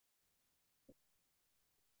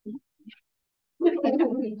How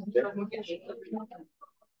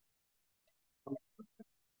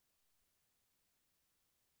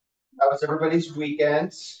was everybody's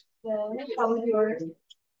weekend? How was yours?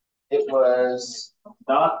 It was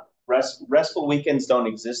not restful weekends don't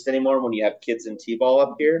exist anymore when you have kids in T-ball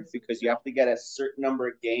up here because you have to get a certain number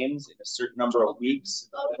of games in a certain number of weeks.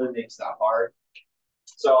 The weather makes that hard.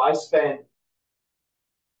 So I spent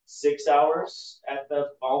 6 hours at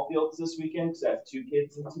the ball fields this weekend because I have 2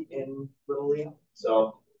 kids in Little League.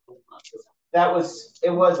 So it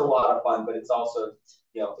was a lot of fun, but it's also,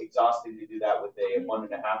 exhausting to do that with a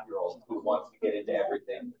 1.5-year-old who wants to get into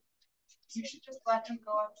everything. You should just let him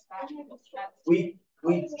go outside. We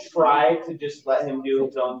try to just let him do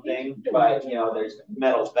his own thing, but there's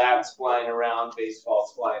metal bats flying around,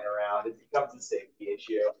 baseballs flying around. It becomes a safety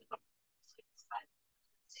issue.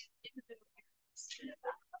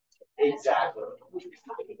 Exactly.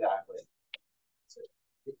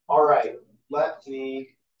 All right, let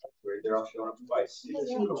me. Weird, they're all showing up twice.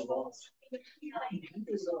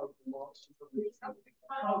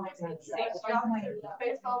 Oh, really?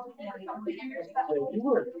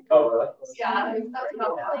 Yeah.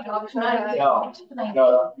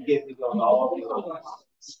 No, you get to go all of you.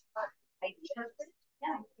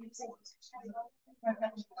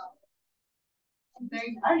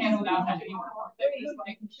 I don't know about that anymore. They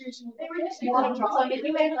were just you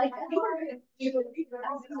made like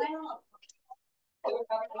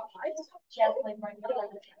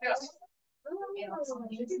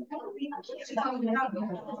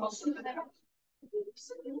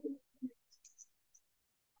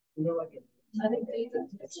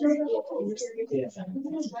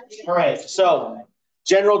All right, so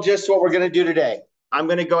general gist what we're going to do today. I'm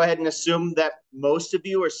going to go ahead and assume that most of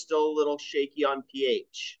you are still a little shaky on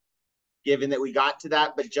pH, given that we got to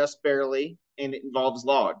that, but just barely, and it involves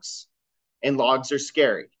logs, and logs are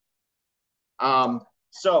scary.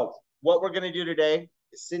 So what we're going to do today,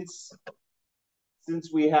 since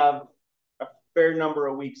we have a fair number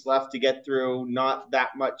of weeks left to get through, not that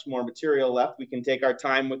much more material left, we can take our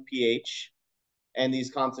time with pH and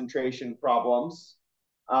these concentration problems.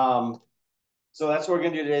 So that's what we're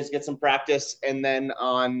going to do today is get some practice. And then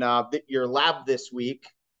on your lab this week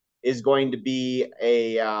is going to be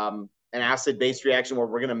an acid-base reaction where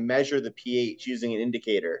we're going to measure the pH using an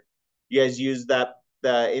indicator. You guys use that,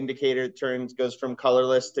 the indicator goes from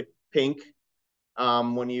colorless to pink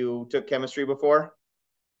when you took chemistry before?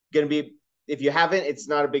 Going to be, if you haven't, it's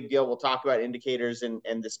not a big deal. We'll talk about indicators and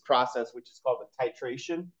this process, which is called the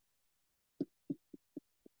titration.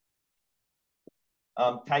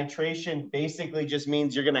 Titration basically just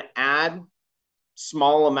means you're going to add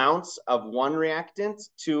small amounts of one reactant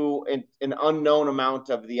to an unknown amount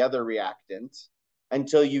of the other reactant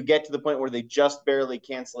until you get to the point where they just barely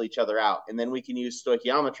cancel each other out. And then we can use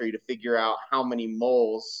stoichiometry to figure out how many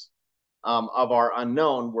moles of our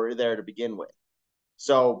unknown were there to begin with.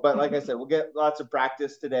 So, but like I said, we'll get lots of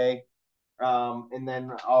practice today. And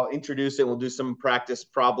then I'll introduce it. We'll do some practice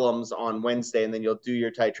problems on Wednesday, and then you'll do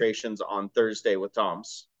your titrations on Thursday with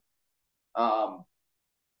Tom's. All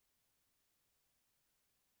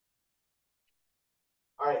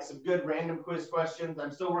right, some good random quiz questions.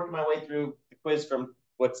 I'm still working my way through the quiz from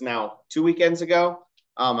what's now 2 weekends ago.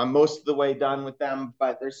 I'm most of the way done with them,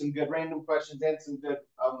 but there's some good random questions and some good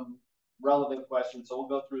relevant questions. So we'll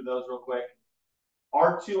go through those real quick.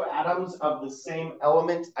 Are 2 atoms of the same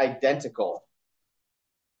element identical?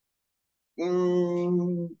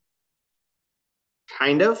 Kind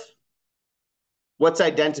of. What's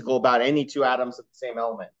identical about any 2 atoms of the same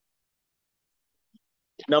element?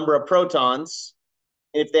 Number of protons.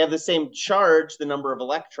 And if they have the same charge, the number of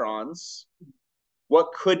electrons.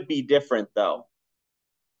 What could be different, though?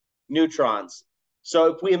 Neutrons. So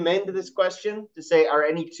if we amend this question to say, are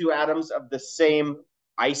any 2 atoms of the same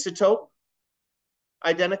isotope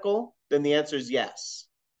identical? Then the answer is yes.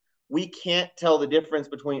 We can't tell the difference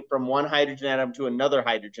from one hydrogen atom to another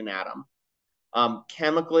hydrogen atom.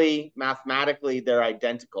 Chemically, mathematically, they're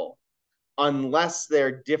identical, unless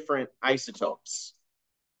they're different isotopes.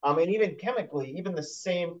 And even chemically, even the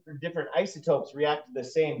same different isotopes react the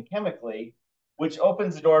same chemically, which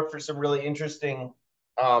opens the door for some really interesting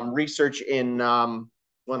research in a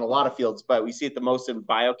lot of fields, but we see it the most in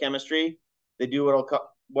biochemistry. They do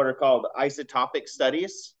what are called isotopic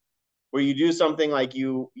studies, where you do something like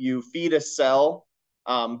you feed a cell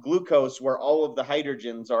glucose where all of the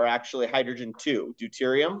hydrogens are actually hydrogen 2,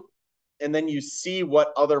 deuterium, and then you see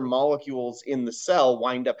what other molecules in the cell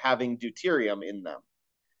wind up having deuterium in them.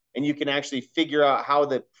 And you can actually figure out how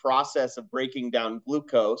the process of breaking down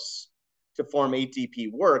glucose to form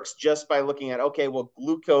ATP works just by looking at, okay, well,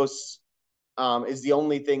 glucose is the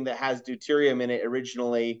only thing that has deuterium in it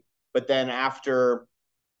originally. But then after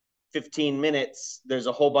 15 minutes, there's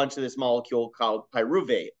a whole bunch of this molecule called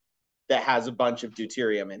pyruvate that has a bunch of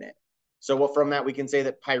deuterium in it. So from that, we can say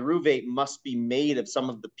that pyruvate must be made of some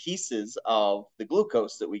of the pieces of the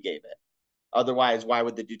glucose that we gave it. Otherwise, why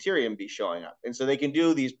would the deuterium be showing up? And so they can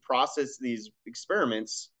do these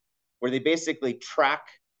experiments where they basically track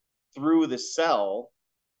through the cell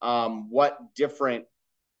what different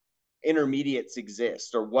intermediates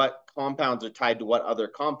exist or what compounds are tied to what other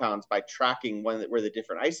compounds by tracking where the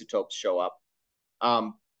different isotopes show up.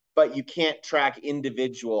 But you can't track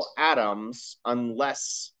individual atoms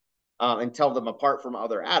unless and tell them apart from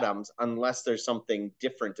other atoms unless there's something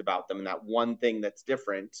different about them. And that one thing that's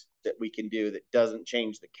different that we can do that doesn't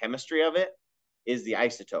change the chemistry of it is the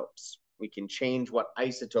isotopes. We can change what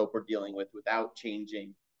isotope we're dealing with without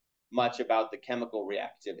changing much about the chemical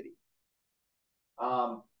reactivity.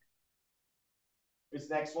 This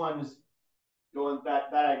next one is going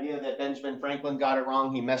back that idea that Benjamin Franklin got it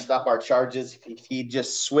wrong. He messed up our charges. He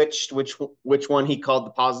just switched which one he called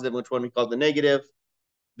the positive, which one he called the negative.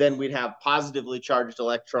 Then we'd have positively charged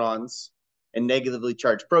electrons and negatively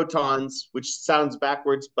charged protons, which sounds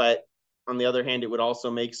backwards, but on the other hand, it would also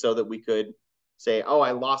make so that we could say, oh,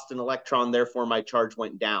 I lost an electron, therefore my charge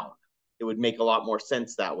went down. It would make a lot more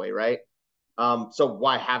sense that way, right? So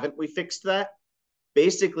why haven't we fixed that?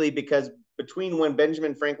 Basically, because between when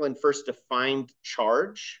Benjamin Franklin first defined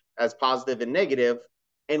charge as positive and negative,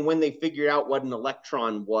 and when they figured out what an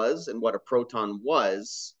electron was and what a proton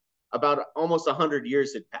was, about almost 100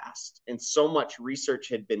 years had passed. And so much research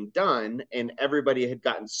had been done, and everybody had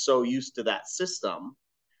gotten so used to that system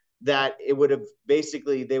that it would have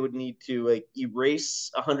basically, they would need to erase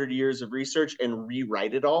 100 years of research and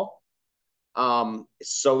rewrite it all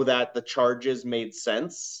so that the charges made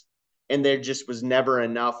sense. And there just was never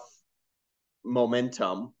enough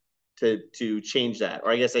momentum to change that.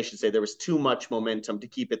 Or I guess I should say there was too much momentum to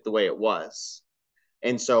keep it the way it was.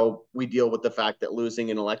 And so we deal with the fact that losing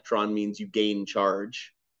an electron means you gain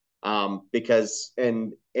charge. Because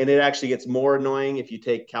it actually gets more annoying if you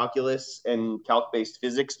take calculus and calc-based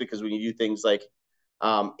physics, because when you do things like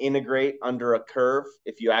integrate under a curve,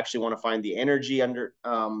 if you actually want to find the energy under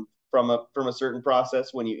from a certain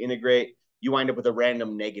process, when you integrate, you wind up with a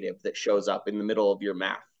random negative that shows up in the middle of your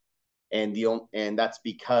math, and that's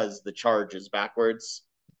because the charge is backwards.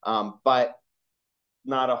 But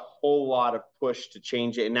not a whole lot of push to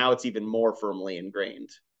change it, and now it's even more firmly ingrained.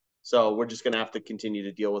 So we're just going to have to continue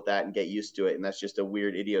to deal with that and get used to it, and that's just a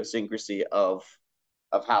weird idiosyncrasy of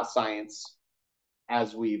how science,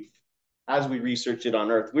 as we research it on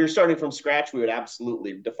Earth. If we were starting from scratch, we would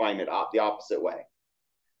absolutely define it the opposite way.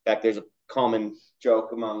 In fact, there's a common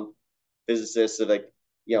joke among physicists of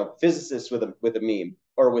physicists with a meme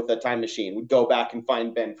or with a time machine would go back and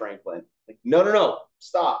find Ben Franklin. Like, no,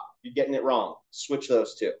 stop. You're getting it wrong. Switch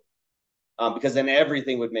those two. Because then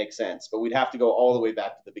everything would make sense. But we'd have to go all the way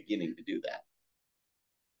back to the beginning to do that.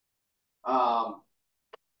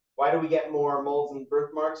 Why do we get more moles and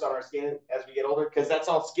birthmarks on our skin as we get older? Because that's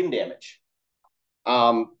all skin damage.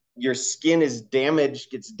 Your skin is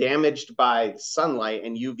gets damaged by sunlight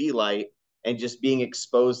and UV light, and just being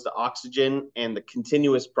exposed to oxygen and the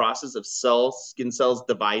continuous process of skin cells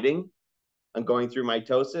dividing and going through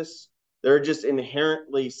mitosis. There are just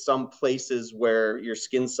inherently some places where your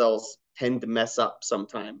skin cells tend to mess up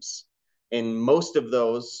sometimes. And most of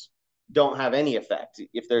those don't have any effect.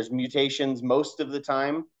 If there's mutations, most of the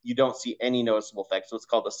time, you don't see any noticeable effects. So it's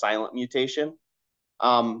called a silent mutation.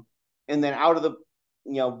 And then out of the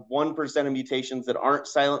 1% of mutations that aren't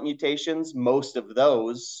silent mutations, most of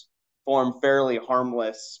those form fairly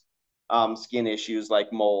harmless skin issues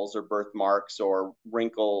like moles or birthmarks or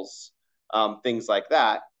wrinkles, things like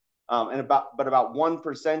that. But about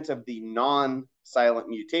 1% of the non-silent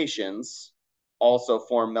mutations also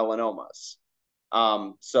form melanomas.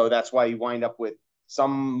 So that's why you wind up with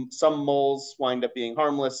some moles wind up being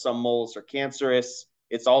harmless, some moles are cancerous.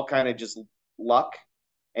 It's all kind of just luck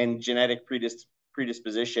and genetic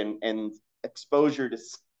predisposition and exposure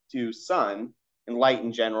to sun and light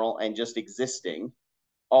in general and just existing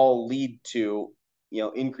all lead to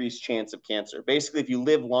increased chance of cancer. Basically, if you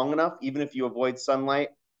live long enough, even if you avoid sunlight,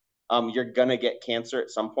 you're gonna get cancer at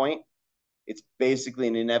some point. It's basically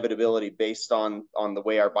an inevitability based on the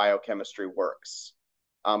way our biochemistry works.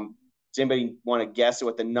 Does anybody want to guess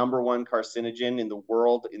what the number one carcinogen in the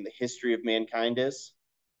world in the history of mankind is?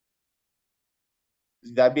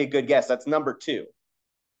 That'd be a good guess. That's number 2.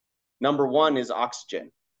 Number 1 is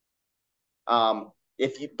oxygen.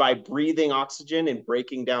 by breathing oxygen and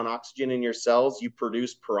breaking down oxygen in your cells, you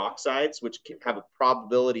produce peroxides, which can have a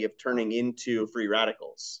probability of turning into free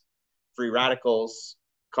radicals. Free radicals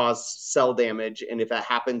cause cell damage, and if that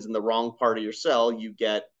happens in the wrong part of your cell, you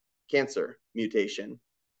get cancer mutation.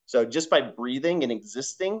 So just by breathing and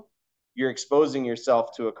existing, you're exposing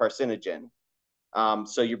yourself to a carcinogen.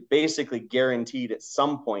 So you're basically guaranteed at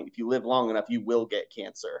some point, if you live long enough, you will get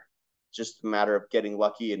cancer. Just a matter of getting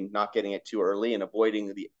lucky and not getting it too early and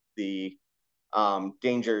avoiding the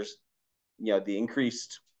dangers, the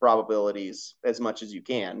increased probabilities as much as you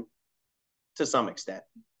can to some extent.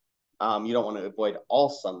 You don't want to avoid all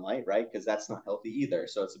sunlight, right? Because that's not healthy either.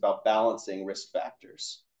 So it's about balancing risk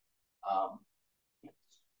factors.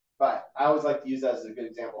 But I always like to use that as a good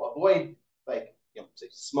example. Avoid say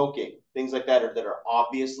smoking, things like that that are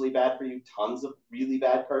obviously bad for you, tons of really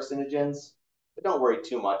bad carcinogens. But don't worry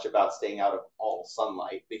too much about staying out of all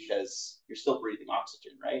sunlight because you're still breathing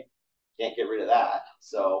oxygen, right? Can't get rid of that.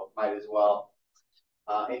 So might as well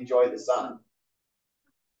enjoy the sun.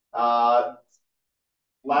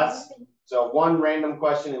 So one random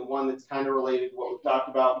question and one that's kind of related to what we've talked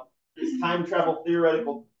about. Is time travel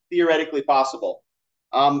theoretically possible?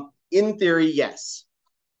 In theory, yes.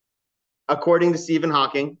 According to Stephen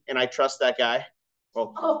Hawking, and I trust that guy,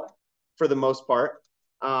 well, for the most part.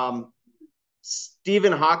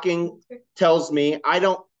 Stephen Hawking tells me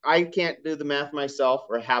I can't do the math myself,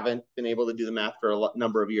 or haven't been able to do the math for a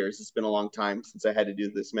number of years. It's been a long time since I had to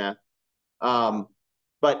do this math.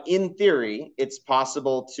 But in theory, it's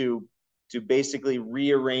possible to basically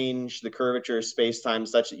rearrange the curvature of space-time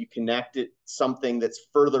such that you connect something that's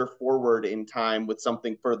further forward in time with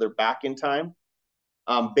something further back in time.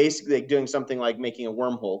 Basically doing something like making a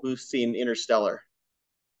wormhole. Who's seen Interstellar?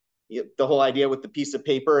 The whole idea with the piece of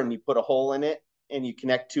paper and you put a hole in it and you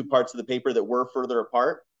connect two parts of the paper that were further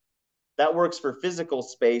apart. That works for physical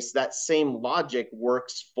space. That same logic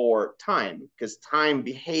works for time because time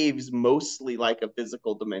behaves mostly like a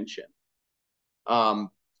physical dimension.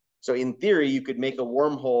 So in theory, you could make a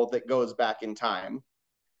wormhole that goes back in time,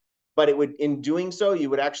 but in doing so, you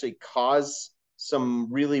would actually cause some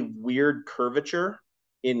really weird curvature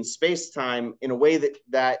in space-time in a way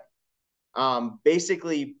that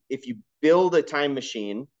basically, if you build a time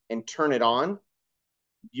machine and turn it on,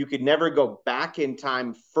 you could never go back in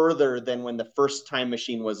time further than when the first time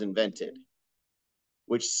machine was invented,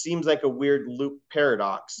 which seems like a weird loop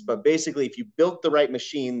paradox. But basically, if you built the right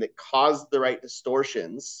machine that caused the right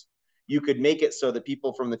distortions, you could make it so that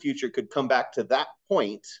people from the future could come back to that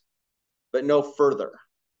point, but no further,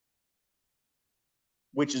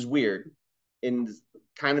 which is weird and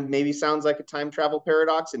kind of maybe sounds like a time travel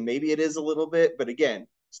paradox, and maybe it is a little bit, but again,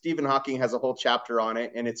 Stephen Hawking has a whole chapter on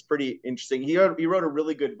it, and it's pretty interesting. He wrote a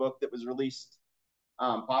really good book that was released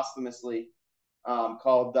posthumously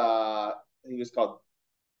called, I think it was called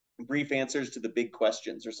Brief Answers to the Big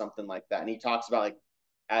Questions or something like that. And he talks about, like,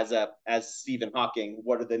 as Stephen Hawking,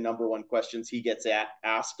 what are the number one questions he gets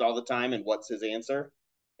asked all the time and what's his answer?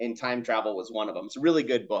 And time travel was one of them. It's a really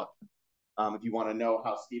good book. If you want to know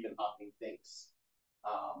how Stephen Hawking thinks.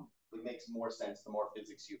 It makes more sense the more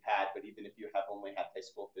physics you've had, but even if you have only had high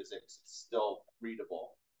school physics, it's still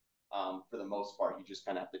readable. For the most part, you just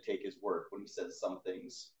kind of have to take his word when he says some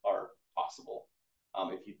things are possible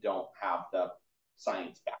if you don't have the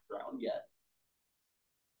science background yet.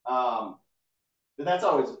 But that's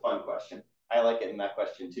always a fun question. I like it in that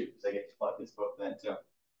question too, because I get to plug his book then too.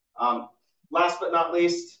 Last but not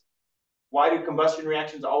least, why do combustion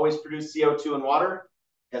reactions always produce CO2 and water?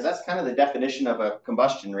 Because that's kind of the definition of a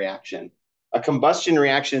combustion reaction. A combustion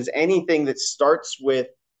reaction is anything that starts with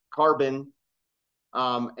carbon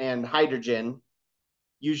and hydrogen,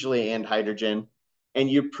 usually and hydrogen, and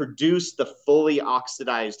you produce the fully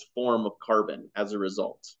oxidized form of carbon as a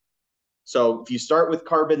result. So if you start with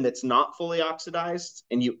carbon that's not fully oxidized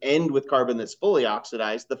and you end with carbon that's fully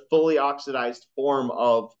oxidized, the fully oxidized form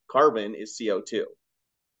of carbon is CO2.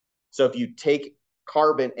 So if you take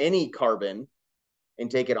carbon, any carbon, and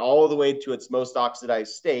take it all the way to its most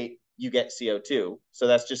oxidized state, you get CO2. So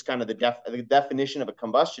that's just kind of the definition of a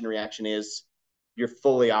combustion reaction is you're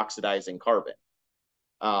fully oxidizing carbon.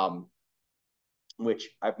 Which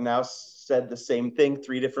I've now said the same thing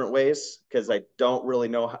 3 different ways because I don't really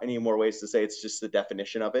know any more ways to say it's just the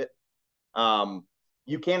definition of it.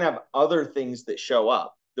 You can have other things that show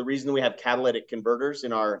up. The reason we have catalytic converters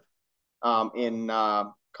in our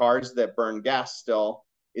cars that burn gas still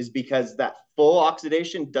is because that full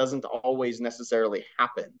oxidation doesn't always necessarily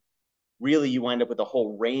happen. Really, you wind up with a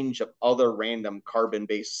whole range of other random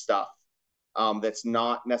carbon-based stuff that's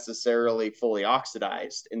not necessarily fully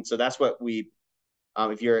oxidized. And so that's what we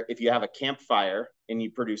If you have a campfire and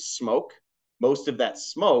you produce smoke, most of that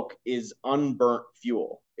smoke is unburnt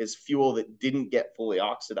fuel, is fuel that didn't get fully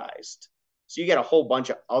oxidized. So you get a whole bunch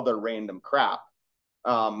of other random crap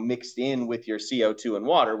mixed in with your CO2 and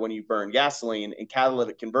water when you burn gasoline, and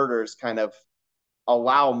catalytic converters kind of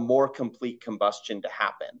allow more complete combustion to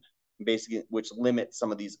happen, basically, which limits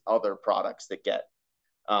some of these other products that get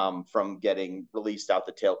from getting released out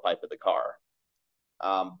the tailpipe of the car.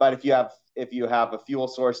 But if you have a fuel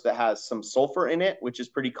source that has some sulfur in it, which is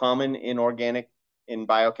pretty common in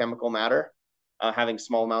biochemical matter, having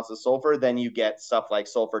small amounts of sulfur, then you get stuff like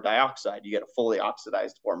sulfur dioxide. You get a fully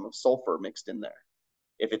oxidized form of sulfur mixed in there.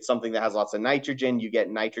 If it's something that has lots of nitrogen, you get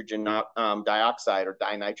nitrogen dioxide or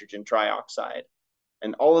dinitrogen trioxide.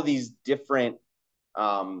 And all of these different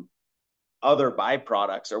other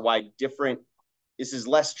byproducts are why different. This is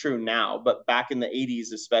less true now, but back in the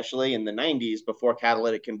 80s, especially in the 90s, before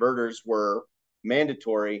catalytic converters were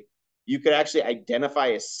mandatory, you could actually identify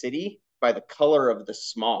a city by the color of the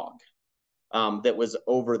smog that was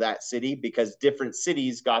over that city, because different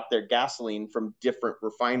cities got their gasoline from different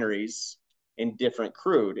refineries in different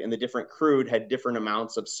crude, and the different crude had different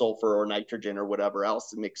amounts of sulfur or nitrogen or whatever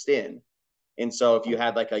else mixed in. And so if you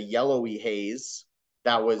had like a yellowy haze,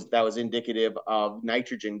 that was indicative of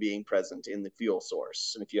nitrogen being present in the fuel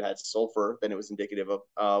source. And if you had sulfur, then it was indicative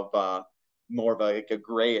of more of a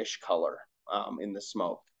grayish color in the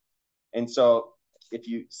smoke. And so if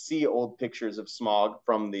you see old pictures of smog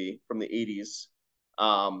from the 80s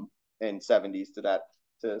and 70s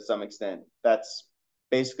to some extent, that's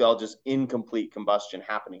basically all just incomplete combustion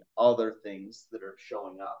happening, other things that are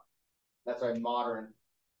showing up. That's why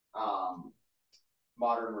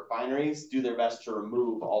modern refineries do their best to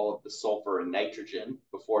remove all of the sulfur and nitrogen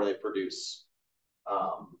before they produce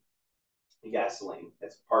gasoline.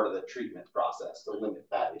 It's part of the treatment process to limit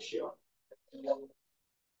that issue.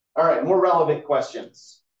 All right, more relevant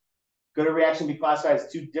questions. Could a reaction be classified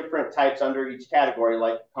as two different types under each category,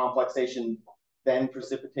 like complexation then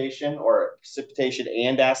precipitation, or precipitation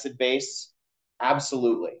and acid base?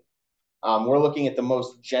 Absolutely. We're looking at the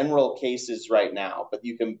most general cases right now, but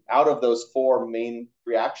you can, out of those four main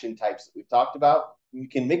reaction types that we've talked about, you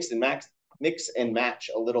can mix and match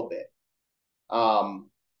a little bit.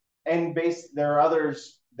 There are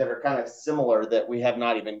others that are kind of similar that we have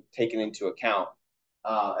not even taken into account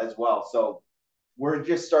as well. So we're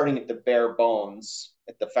just starting at the bare bones,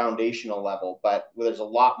 at the foundational level, but there's a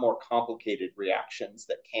lot more complicated reactions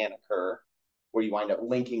that can occur where you wind up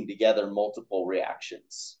linking together multiple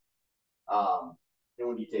reactions. And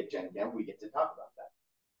when you take Gen Chem, we get to talk about that.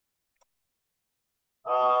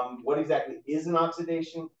 What exactly is an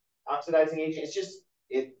oxidizing agent? It's just,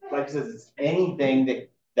 like I said, it's anything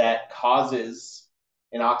that causes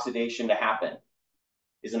an oxidation to happen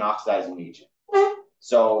is an oxidizing agent.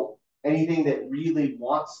 So anything that really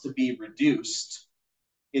wants to be reduced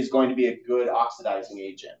is going to be a good oxidizing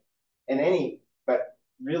agent. But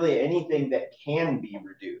really anything that can be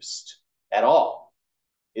reduced at all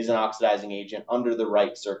is an oxidizing agent under the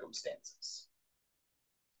right circumstances.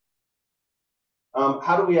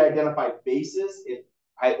 How do we identify bases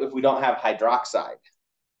if we don't have hydroxide?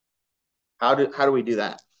 How do we do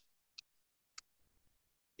that?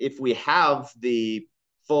 If we have the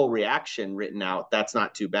full reaction written out, that's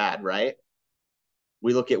not too bad, right?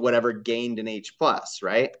 We look at whatever gained in H+,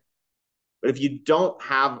 right? But if you don't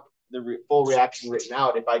have the full reaction written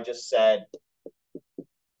out, if I just said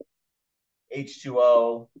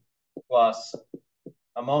H2O plus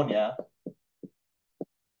ammonia,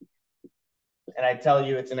 and I tell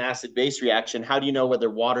you it's an acid-base reaction, how do you know whether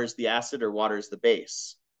water is the acid or water is the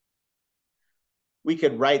base? We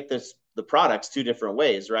could write the products two different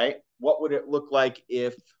ways, right? What would it look like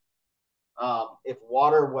if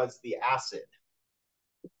water was the acid?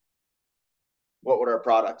 What would our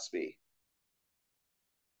products be?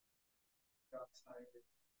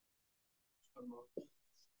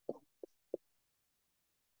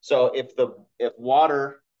 So if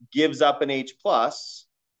water gives up an H+,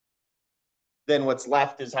 then what's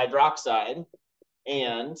left is hydroxide,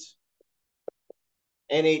 and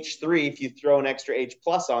NH3, if you throw an extra H+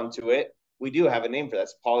 onto it, we do have a name for that.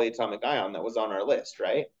 It's polyatomic ion that was on our list,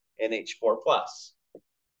 right? NH4+.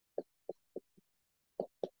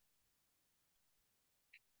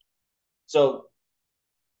 So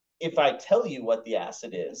if I tell you what the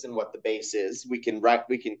acid is and what the base is, we can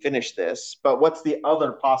finish this. But what's the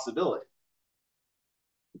other possibility?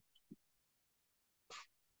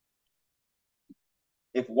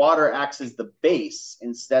 If water acts as the base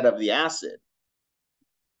instead of the acid,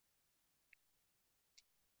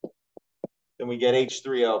 then we get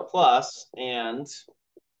H3O plus and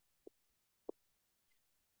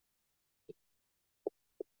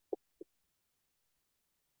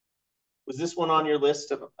Was this one on your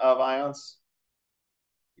list of ions?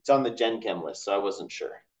 It's on the Gen Chem list, so I wasn't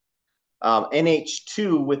sure.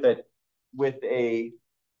 NH2 with a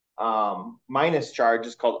minus charge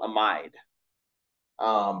is called amide.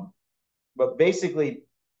 But basically,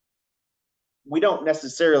 we don't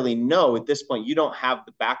necessarily know at this point. You don't have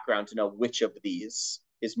the background to know which of these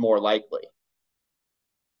is more likely.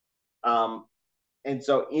 And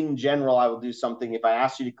so in general, I will do something. If I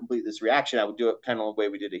asked you to complete this reaction, I would do it kind of the way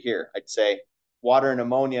we did it here. I'd say water and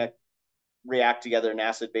ammonia react together in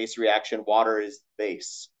acid-base reaction. Water is the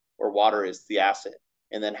base, or water is the acid,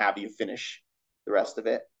 and then have you finish the rest of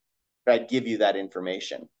it. But I'd give you that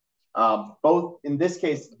information. Both in this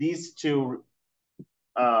case, these two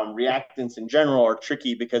reactants in general are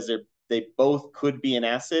tricky because they both could be an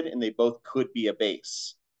acid and they both could be a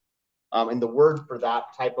base. And the word for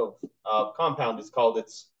that type of compound is called I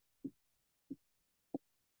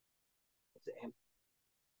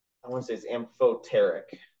want to say it's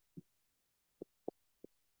amphoteric.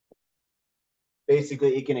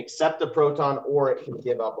 Basically, it can accept a proton or it can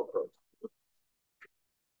give up a proton.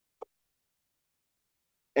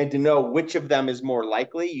 And to know which of them is more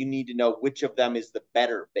likely, you need to know which of them is the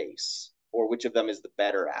better base or which of them is the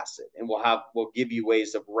better acid. And we'll give you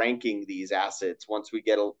ways of ranking these acids once we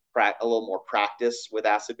get a little more practice with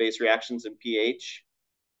acid-base reactions and pH.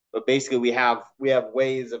 But basically, we have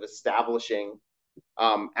ways of establishing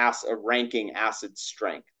ranking acid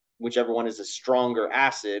strength. Whichever one is a stronger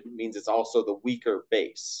acid means it's also the weaker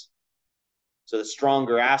base. So the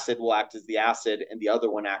stronger acid will act as the acid, and the other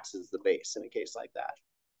one acts as the base in a case like that.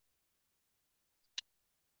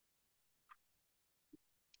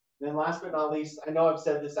 Then last but not least, I know I've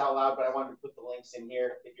said this out loud, but I wanted to put the links in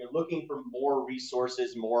here. If you're looking for more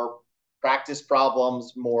resources, more practice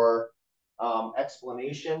problems, more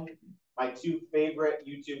explanation, my two favorite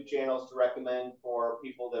YouTube channels to recommend for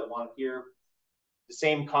people that want to hear the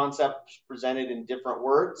same concept presented in different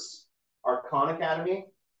words are Khan Academy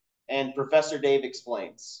and Professor Dave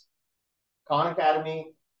Explains. Khan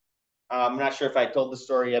Academy, I'm not sure if I told the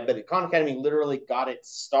story yet, but Khan Academy literally got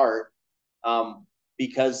its start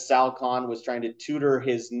because Sal Khan was trying to tutor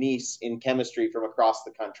his niece in chemistry from across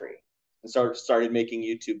the country and started making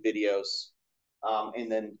YouTube videos.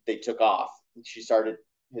 And then they took off.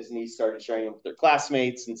 His niece started sharing them with their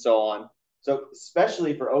classmates and so on. So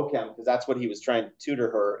especially for OChem, because that's what he was trying to tutor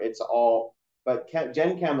her, but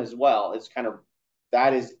Gen Chem as well,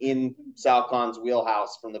 that is in Sal Khan's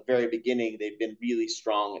wheelhouse from the very beginning. They've been really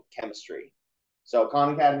strong at chemistry. So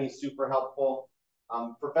Khan Academy is super helpful.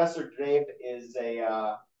 Professor Dave is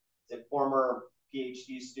a former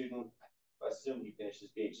PhD student. I assume he finished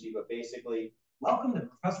his PhD, but basically, welcome to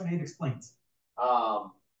Professor Dave Explains.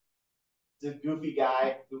 He's a goofy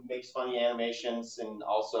guy who makes funny animations and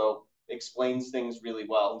also explains things really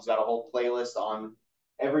well. He's got a whole playlist on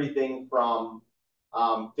everything from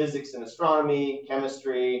physics and astronomy,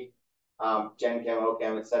 chemistry, Gen Chem,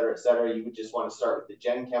 OChem, et cetera, et cetera. You would just want to start with the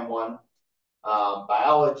Gen Chem one.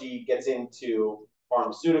 Biology gets into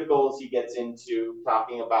pharmaceuticals. He gets into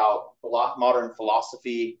talking about modern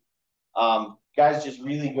philosophy. Guy's just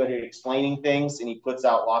really good at explaining things, and he puts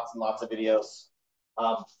out lots and lots of videos.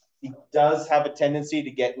 He does have a tendency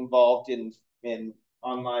to get involved in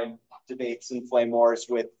online debates and flame wars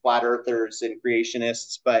with flat earthers and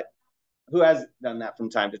creationists, but who hasn't done that from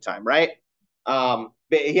time to time, right? But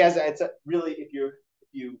if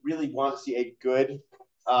you really want to see a good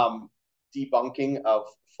debunking of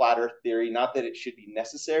flat earth theory, not that it should be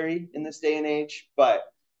necessary in this day and age, but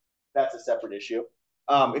that's a separate issue.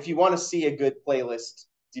 If you want to see a good playlist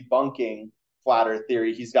debunking flat earth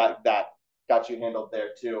theory, he's got you handled there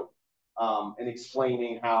too, and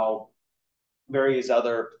explaining how various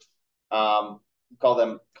other call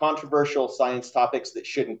them controversial science topics that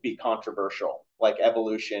shouldn't be controversial, like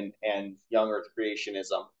evolution and young earth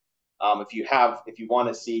creationism. If you want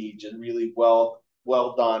to see just really well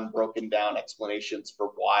done, broken down explanations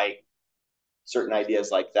for why certain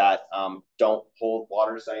ideas like that don't hold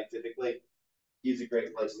water scientifically, he's a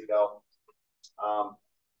great place to go.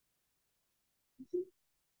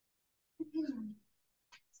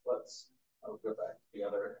 I'll go back to the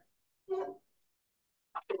other.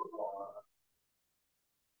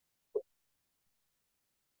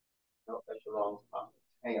 No, that's the wrong spot.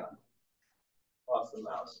 Hang on. Lost the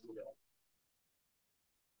mouse.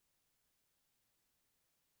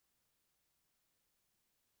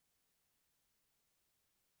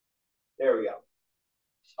 There we go.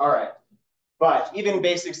 All right. But even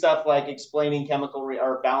basic stuff like explaining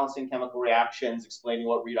or balancing chemical reactions, explaining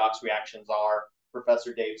what redox reactions are,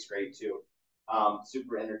 Professor Dave's great too.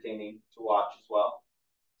 Super entertaining to watch as well.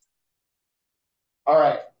 All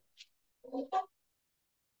right.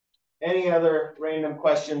 Any other random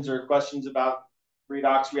questions or questions about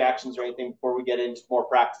redox reactions or anything before we get into more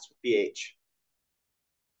practice with pH?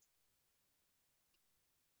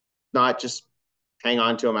 Not just hang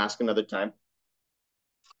on to them, ask another time.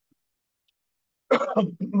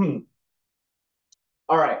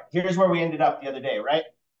 All right, here's where we ended up the other day, right?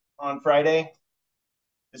 On Friday.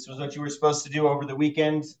 This was what you were supposed to do over the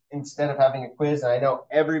weekend instead of having a quiz. And I know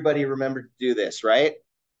everybody remembered to do this, right?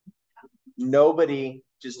 Nobody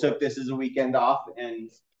just took this as a weekend off and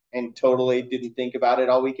totally didn't think about it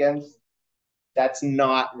all weekend. That's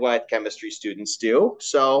not what chemistry students do.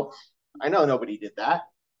 So I know nobody did that.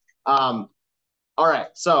 All right,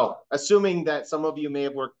 so assuming that some of you may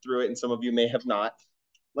have worked through it and some of you may have not,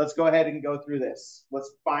 let's go ahead and go through this.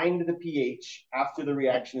 Let's find the pH after the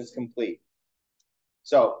reaction is complete.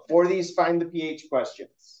 So for these find the pH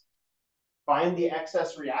questions, find the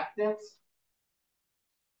excess reactant.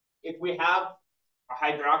 If we have a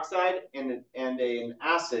hydroxide and an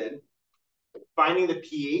acid, finding the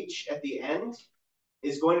pH at the end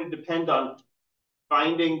is going to depend on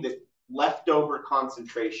finding the leftover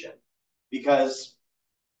concentration. Because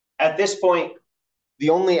at this point, the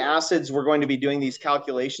only acids we're going to be doing these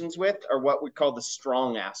calculations with are what we call the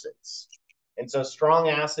strong acids. And so strong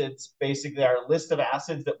acids basically are a list of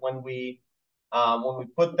acids that when we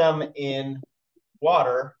put them in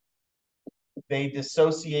water, they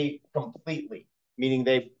dissociate completely, meaning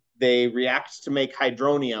they react to make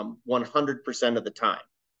hydronium 100% of the time.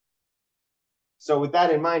 So with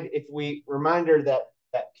that in mind, if we reminder that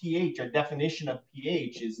pH, our definition of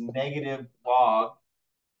pH is negative log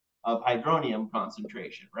of hydronium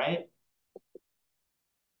concentration, right?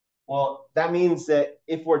 Well, that means that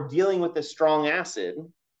if we're dealing with a strong acid,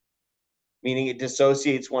 meaning it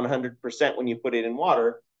dissociates 100% when you put it in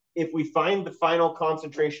water, if we find the final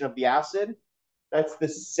concentration of the acid, that's the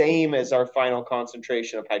same as our final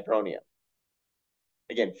concentration of hydronium.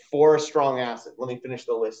 Again, for a strong acid. Let me finish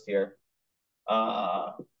the list here.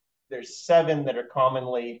 There's 7 that are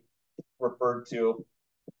commonly referred to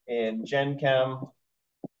in Gen Chem.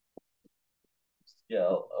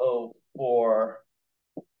 HCl04,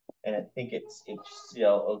 and I think it's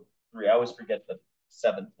HCl03. I always forget the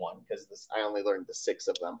 7th one because I only learned the 6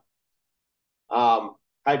 of them.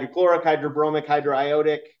 Hydrochloric, hydrobromic,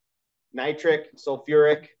 hydroiodic, nitric,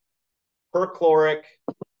 sulfuric, perchloric,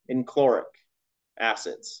 and chloric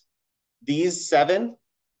acids. These 7,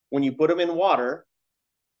 when you put them in water,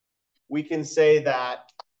 we can say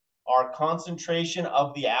that our concentration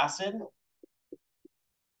of the acid,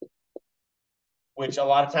 which a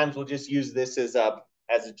lot of times we'll just use this as a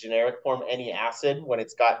generic form, any acid when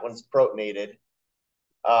it's protonated,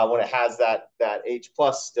 when it has that H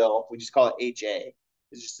plus still, we just call it HA.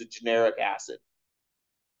 It's just a generic acid.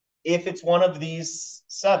 If it's one of these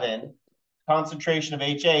 7, concentration of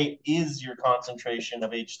HA is your concentration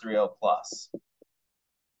of H3O plus.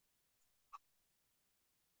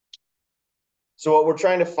 So what we're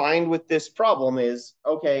trying to find with this problem is,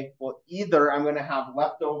 okay, well, either I'm going to have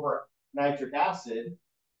leftover nitric acid,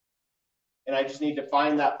 and I just need to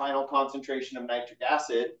find that final concentration of nitric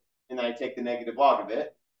acid, and then I take the negative log of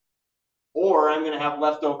it, or I'm going to have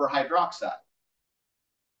leftover hydroxide.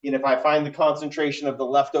 And if I find the concentration of the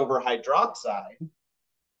leftover hydroxide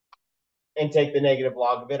and take the negative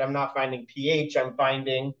log of it, I'm not finding pH, I'm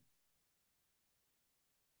finding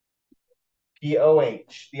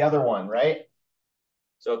POH, the other one, right?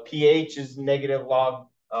 So pH is negative log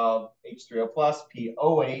of H3O plus,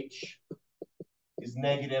 POH is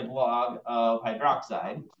negative log of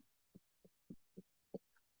hydroxide.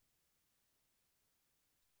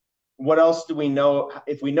 What else do we know?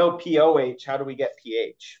 If we know POH, how do we get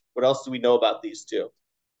pH? What else do we know about these two?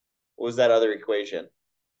 What was that other equation?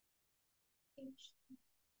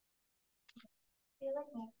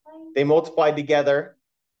 They multiplied together,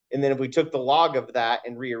 and then if we took the log of that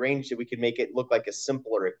and rearranged it, we could make it look like a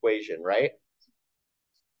simpler equation, right?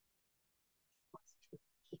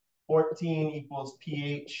 14 equals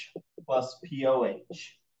pH plus POH.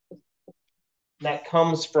 That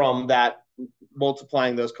comes from that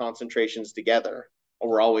multiplying those concentrations together.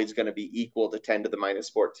 We're always going to be equal to 10 to the minus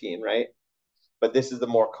 14, right? But this is the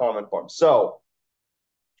more common form. So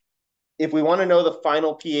if we want to know the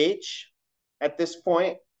final pH at this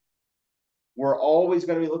point, we're always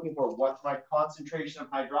going to be looking for what's my concentration of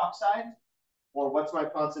hydroxide or what's my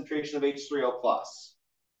concentration of H3O plus.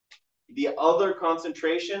 The other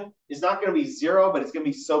concentration is not going to be 0, but it's going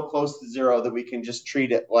to be so close to 0 that we can just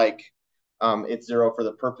treat it like it's 0 for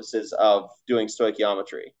the purposes of doing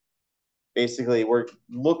stoichiometry. Basically, we're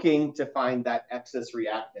looking to find that excess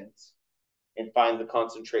reactant and find the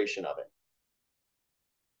concentration of it.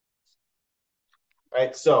 All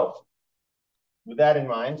right, so with that in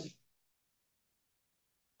mind,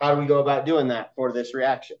 how do we go about doing that for this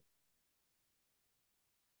reaction?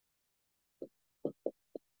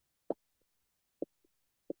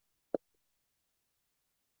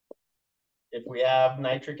 If we have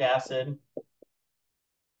nitric acid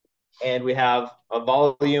and we have a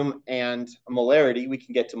volume and a molarity, we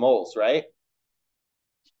can get to moles, right?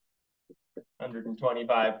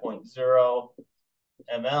 125.0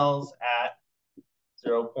 mLs at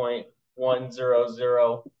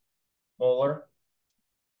 0.100 molar.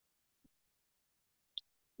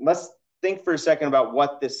 Let's think for a second about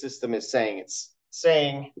what this system is saying. It's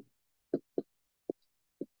saying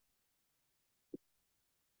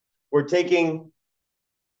we're taking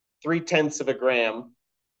 0.3 of a gram.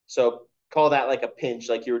 So call that like a pinch,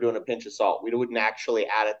 like you were doing a pinch of salt. We wouldn't actually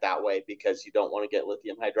add it that way because you don't want to get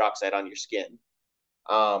lithium hydroxide on your skin.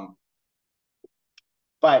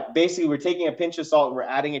 But basically, we're taking a pinch of salt and we're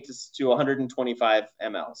adding it to 125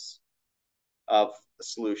 mLs of the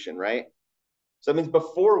solution, right? So that means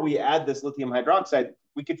before we add this lithium hydroxide,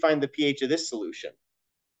 we could find the pH of this solution,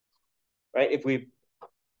 right? If we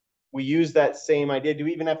use that same idea, do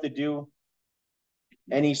we even have to do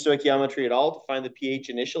any stoichiometry at all to find the pH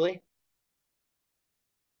initially?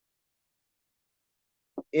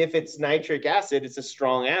 If it's nitric acid, it's a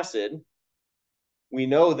strong acid. We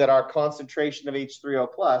know that our concentration of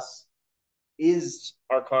H3O plus is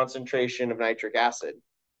our concentration of nitric acid,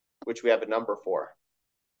 which we have a number for.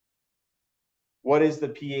 What is the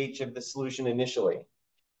pH of the solution initially?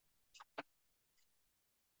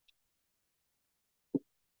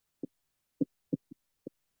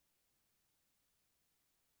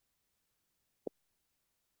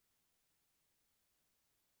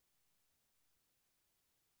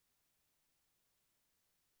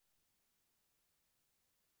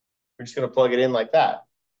 We're just going to plug it in like that.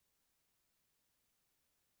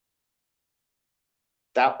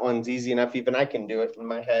 That one's easy enough. Even I can do it in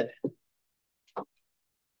my head.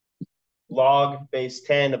 Log base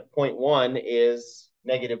 10 of 0.1 is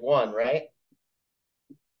 -1, right?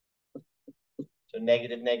 So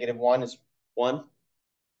 -1 is 1.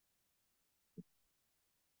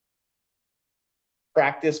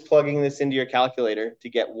 Practice plugging this into your calculator to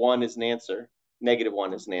get 1 as an answer.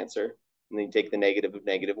 -1 is an answer. And then you take the negative of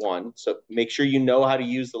 -1. So make sure you know how to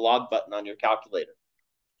use the log button on your calculator.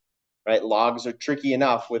 Right? Logs are tricky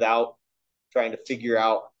enough without trying to figure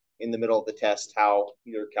out in the middle of the test how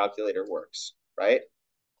your calculator works, right?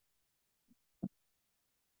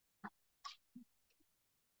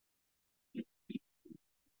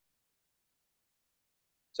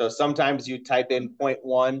 So sometimes you type in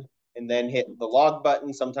 0.1 and then hit the log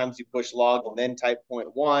button. Sometimes you push log and then type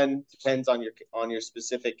 0.1. Depends on your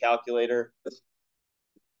specific calculator.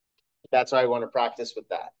 That's why I want to practice with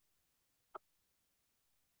that.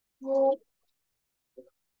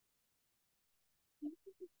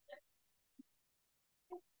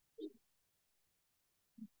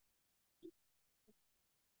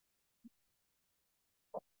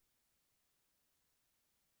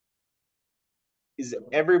 Is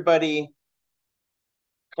everybody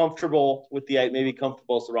comfortable with the, maybe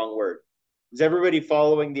comfortable is the wrong word. Is everybody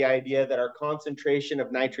following the idea that our concentration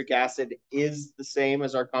of nitric acid is the same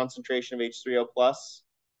as our concentration of H3O plus?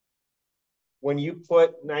 When you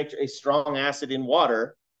put a strong acid in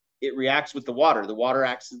water, it reacts with the water. The water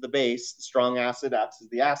acts as the base, the strong acid acts as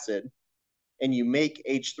the acid, and you make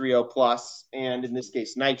H3O plus, and in this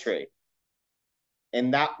case, nitrate.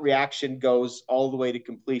 And that reaction goes all the way to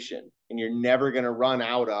completion, and you're never going to run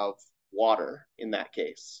out of water in that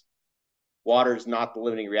case. Water is not the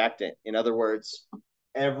limiting reactant. In other words,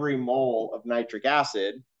 every mole of nitric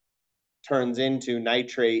acid turns into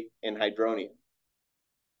nitrate and hydronium,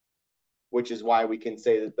 which is why we can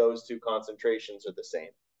say that those two concentrations are the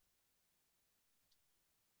same.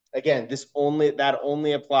 Again, that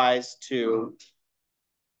only applies to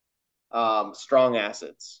strong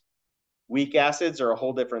acids. Weak acids are a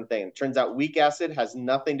whole different thing. It turns out weak acid has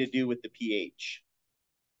nothing to do with the pH.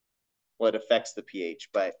 Well, it affects the pH,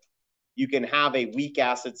 but you can have a weak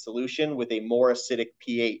acid solution with a more acidic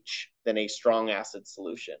pH than a strong acid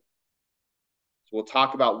solution. So we'll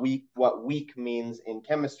talk about what weak means in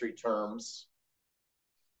chemistry terms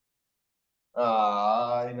in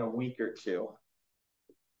a week or two.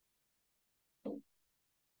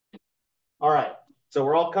 All right, so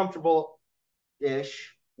we're all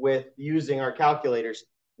comfortable-ish with using our calculators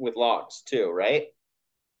with logs too, right?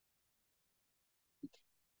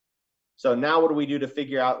 So now what do we do to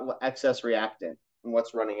figure out excess reactant and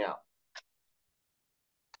what's running out?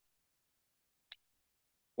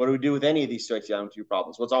 What do we do with any of these stoichiometry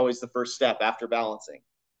problems? What's always the first step after balancing?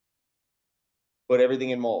 Put everything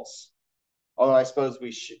in moles. Although I suppose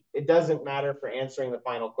we should, it doesn't matter for answering the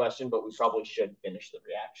final question, but we probably should finish the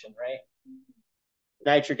reaction, right?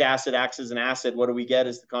 Nitric acid acts as an acid. What do we get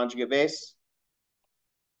as the conjugate base?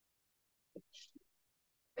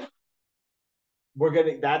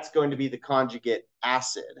 That's going to be the conjugate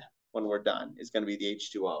acid when we're done, is going to be the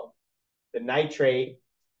H2O. The nitrate,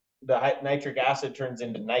 the nitric acid turns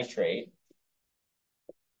into nitrate,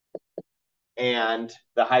 and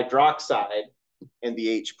the hydroxide and the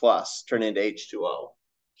H plus turn into H2O.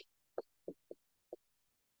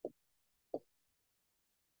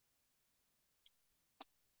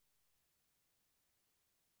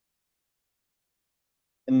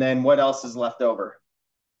 And then what else is left over?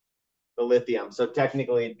 The lithium. So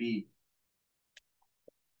technically it'd be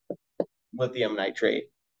lithium nitrate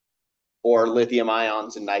or lithium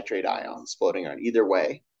ions and nitrate ions floating around. Either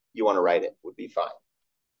way you want to write it would be fine.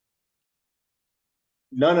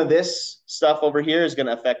 None of this stuff over here is going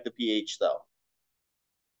to affect the pH though.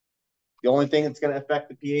 The only thing that's going to affect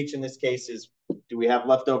the pH in this case is, do we have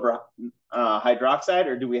leftover hydroxide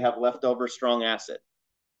or do we have leftover strong acid?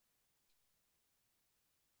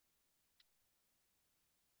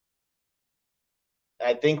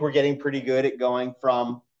 I think we're getting pretty good at going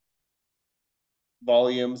from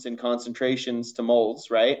volumes and concentrations to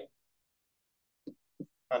moles, right?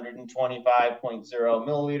 125.0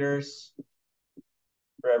 milliliters.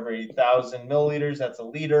 For every 1,000 milliliters, that's a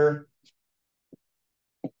liter.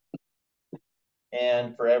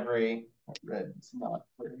 And for every, red, it's not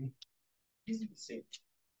very easy to see.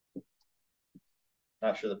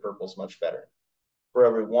 Not sure the purple's much better. For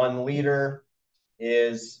every 1 liter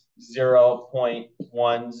is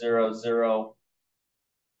 0.100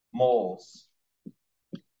 moles.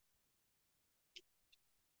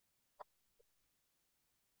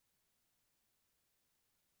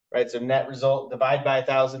 Right, so net result, divide by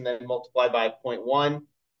 1,000, then multiply by 0.1.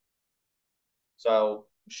 So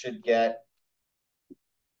we should get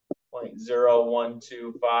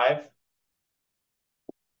 0.0125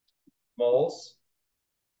 moles.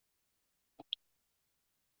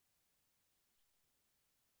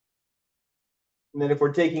 And then if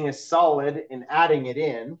we're taking a solid and adding it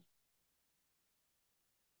in,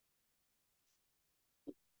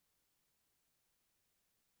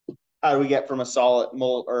 how do we get from a solid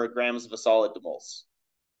mole or grams of a solid to moles?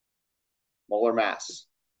 Molar mass.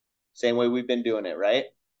 Same way we've been doing it, right?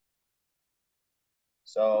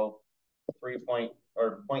 So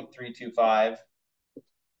 0.325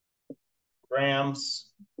 grams.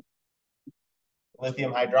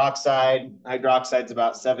 Lithium hydroxide. Hydroxide's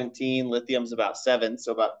about 17. Lithium's about 7.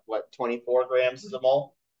 So about what, 24 grams is a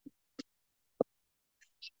mole?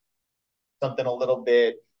 Something a little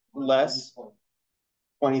bit less.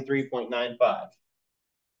 23.95.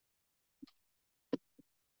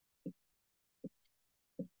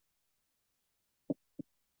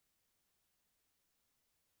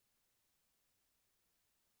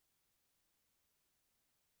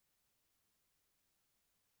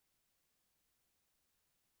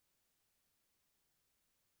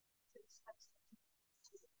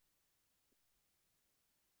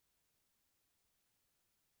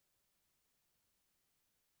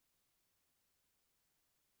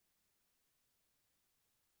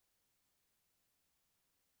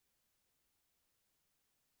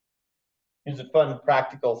 Here's a fun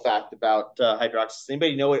practical fact about hydroxide.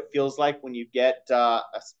 Anybody know what it feels like when you get a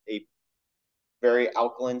very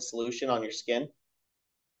alkaline solution on your skin?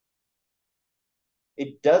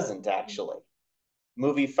 It doesn't actually.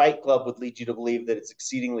 Movie Fight Club would lead you to believe that it's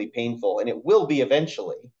exceedingly painful, and it will be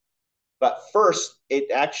eventually. But first, it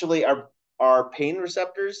actually, our pain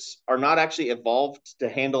receptors are not actually evolved to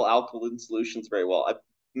handle alkaline solutions very well. I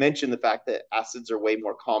mentioned the fact that acids are way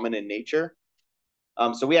more common in nature.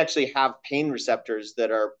 So we actually have pain receptors that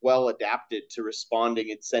are well adapted to responding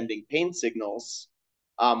and sending pain signals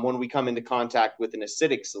when we come into contact with an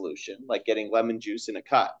acidic solution, like getting lemon juice in a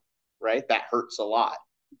cut, right? That hurts a lot.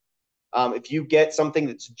 If you get something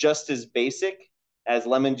that's just as basic as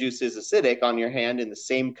lemon juice is acidic on your hand in the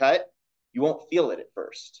same cut, you won't feel it at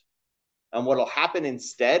first. What'll happen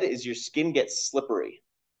instead is your skin gets slippery.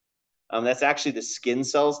 That's actually the skin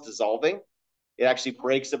cells dissolving. It actually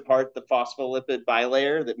breaks apart the phospholipid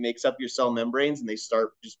bilayer that makes up your cell membranes, and they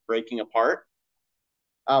start just breaking apart.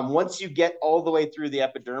 Once you get all the way through the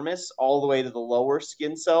epidermis, all the way to the lower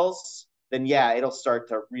skin cells, then yeah, it'll start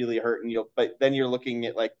to really hurt, and but then you're looking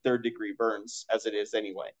at like 3rd-degree burns as it is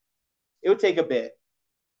anyway. It would take a bit.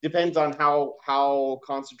 Depends on how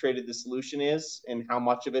concentrated the solution is and how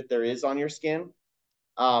much of it there is on your skin.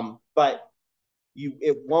 But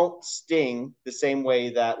it won't sting the same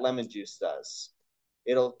way that lemon juice does.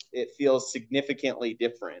 it feels significantly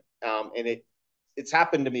different. And it's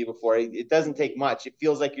happened to me before. It doesn't take much. It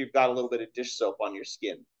feels like you've got a little bit of dish soap on your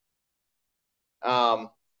skin.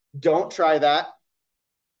 Don't try that.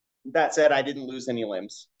 That said, I didn't lose any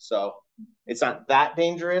limbs, so it's not that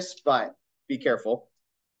dangerous, but be careful.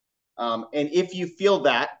 And if you feel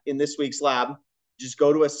that in this week's lab, just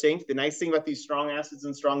go to a sink. The nice thing about these strong acids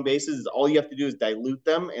and strong bases is all you have to do is dilute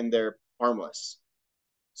them, and they're harmless.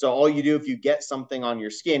 So all you do if you get something on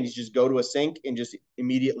your skin is just go to a sink and just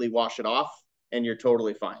immediately wash it off, and you're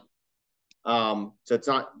totally fine. So it's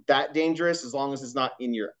not that dangerous as long as it's not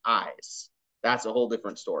in your eyes. That's a whole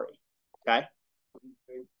different story. Okay.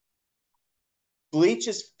 Bleach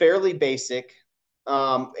is fairly basic.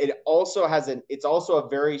 It's also a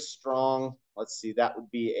very strong, let's see, that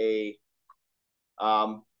would be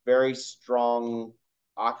a very strong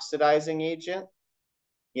oxidizing agent.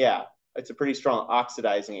 Yeah, it's a pretty strong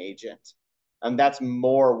oxidizing agent. And that's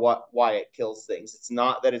more why it kills things. It's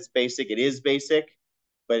not that it's basic, it is basic,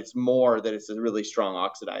 but it's more that it's a really strong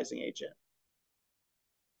oxidizing agent.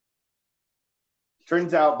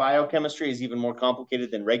 Turns out biochemistry is even more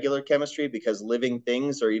complicated than regular chemistry because living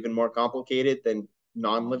things are even more complicated than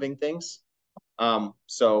non-living things.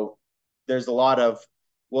 So there's a lot of,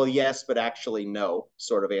 well, yes, but actually no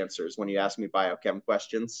sort of answers when you ask me biochem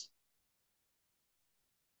questions.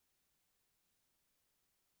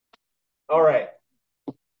 All right.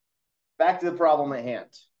 Back to the problem at hand.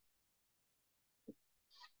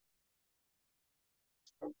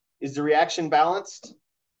 Is the reaction balanced?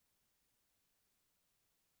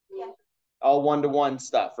 Yeah. All one-to-one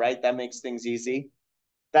stuff, right? That makes things easy.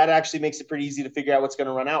 That actually makes it pretty easy to figure out what's going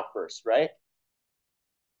to run out first, right?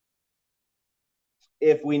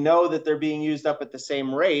 If we know that they're being used up at the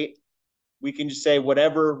same rate, we can just say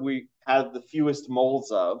whatever we have the fewest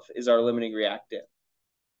moles of is our limiting reactant,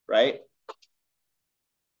 right?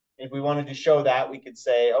 If we wanted to show that, we could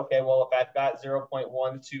say, okay, well, if I've got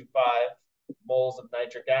 0.125 moles of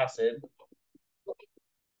nitric acid,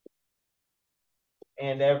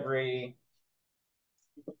 and every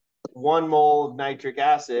 1 mole of nitric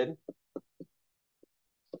acid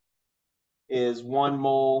is 1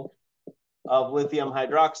 mole of lithium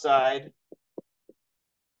hydroxide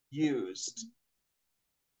used.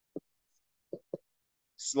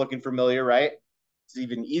 It's looking familiar, right? It's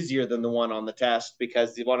even easier than the one on the test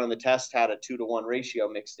because the one on the test had a 2-to-1 ratio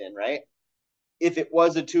mixed in, right? If it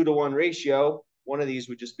was a 2-to-1 ratio, one of these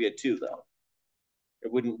would just be a 2, though. It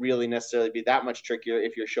wouldn't really necessarily be that much trickier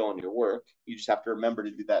if you're showing your work. You just have to remember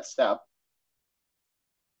to do that step.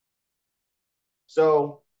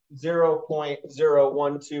 So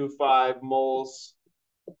 0.0125 moles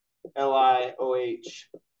LiOH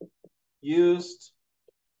used.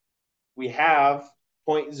 We have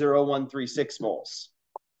 0.0136 moles,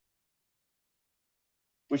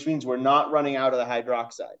 which means we're not running out of the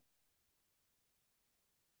hydroxide.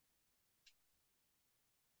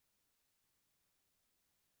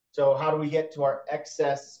 So how do we get to our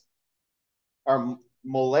excess, our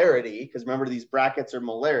molarity? Because remember, these brackets are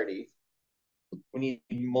molarity. We need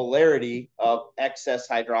molarity of excess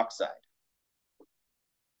hydroxide.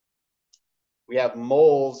 We have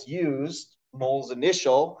moles used, moles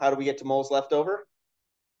initial. How do we get to moles left over?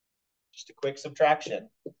 Just a quick subtraction.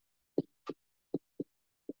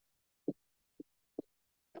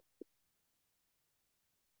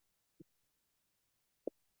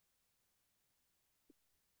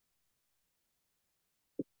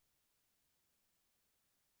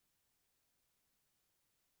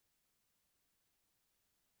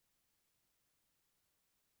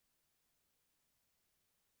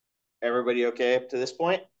 Everybody okay up to this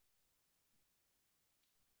point?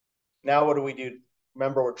 Now what do we do?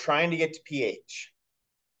 Remember, we're trying to get to pH.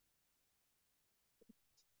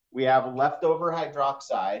 We have leftover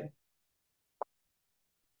hydroxide.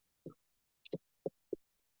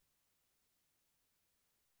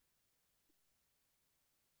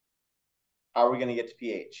 How are we going to get to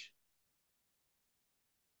pH?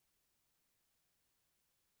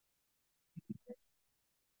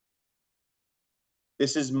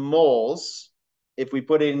 This is moles. If we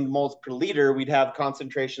put it in moles per liter, we'd have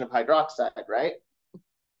concentration of hydroxide, right?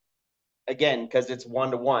 Again, because it's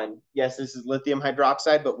 1-to-1. Yes, this is lithium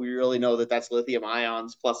hydroxide, but we really know that that's lithium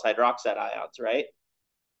ions plus hydroxide ions, right?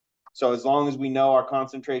 So as long as we know our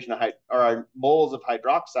concentration of our moles of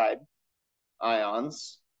hydroxide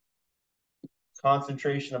ions,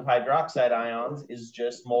 concentration of hydroxide ions is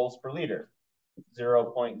just moles per liter.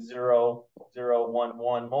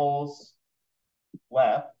 0.0011 moles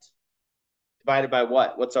left divided by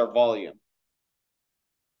what? What's our volume?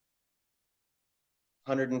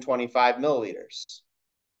 125 milliliters.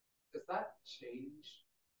 Does that change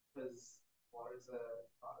Because water is a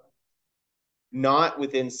product. Not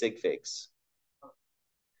within sig figs.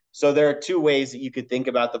 So there are two ways that you could think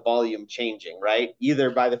about the volume changing, right?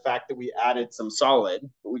 Either by the fact that we added some solid,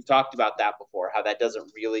 but we've talked about that before, how that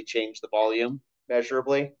doesn't really change the volume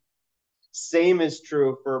measurably. Same is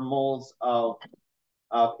true for moles of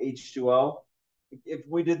H2O. If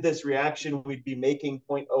we did this reaction, we'd be making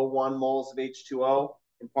 0.01 moles of H2O,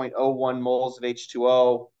 and 0.01 moles of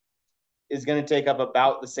H2O is going to take up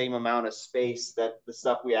about the same amount of space that the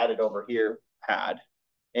stuff we added over here had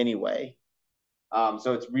anyway.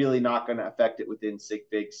 So it's really not going to affect it within sig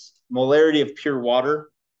figs. Molarity of pure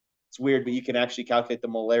water, it's weird, but you can actually calculate the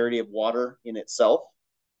molarity of water in itself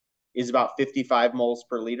is about 55 moles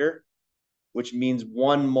per liter, which means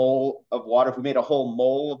 1 mole of water. If we made a whole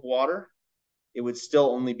mole of water, it would still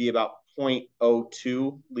only be about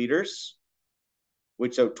 0.02 liters,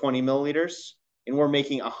 which so 20 milliliters, and we're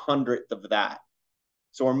making 100th of that.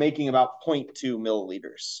 So we're making about 0.2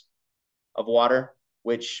 milliliters of water,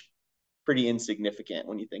 which pretty insignificant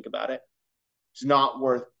when you think about it. It's not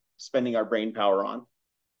worth spending our brain power on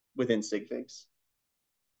within sig figs.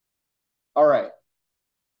 All right.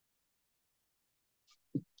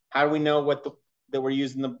 How do we know that we're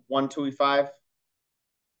using the 125?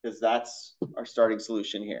 Because that's our starting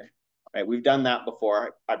solution here. Right? We've done that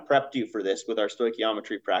before. I prepped you for this with our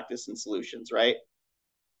stoichiometry practice and solutions, right?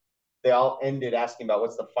 They all ended asking about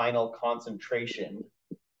what's the final concentration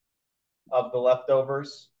of the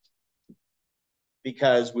leftovers,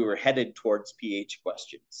 because we were headed towards pH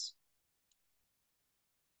questions.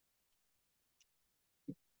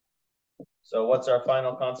 So what's our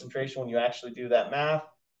final concentration when you actually do that math?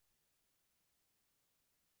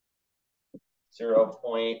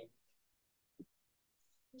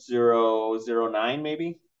 0.009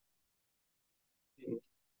 maybe?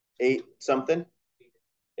 8 something?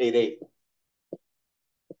 8.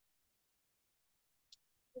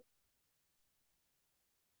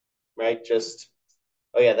 Right, just,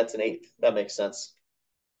 oh yeah, that's an 1/8. That makes sense.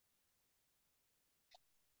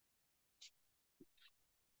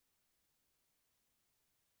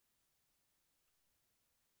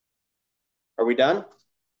 Are we done?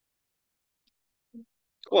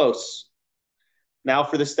 Close. Now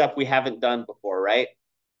for the step we haven't done before, right?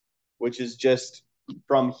 Which is just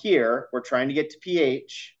from here, we're trying to get to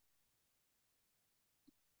pH.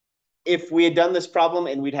 If we had done this problem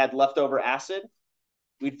and we'd had leftover acid,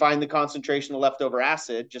 we'd find the concentration of leftover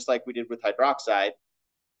acid, just like we did with hydroxide,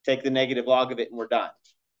 take the negative log of it, and we're done.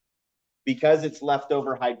 Because it's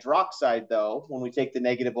leftover hydroxide, though, when we take the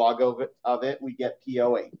negative log of it, we get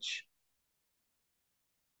POH.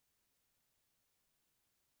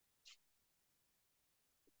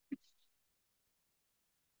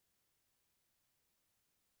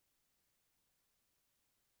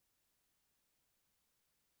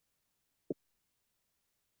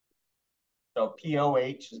 So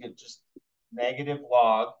POH is just negative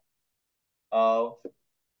log of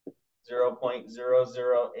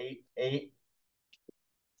 0.0088.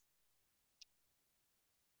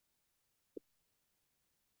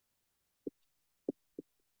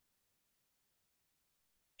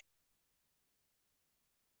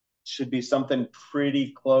 Should be something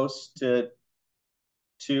pretty close to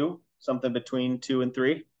 2, something between 2 and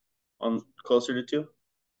 3, on closer to 2.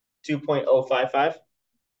 2.055.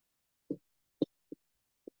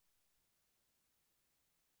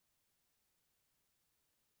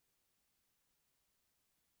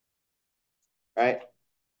 Right?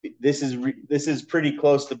 This is pretty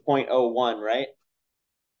close to 0.01, right?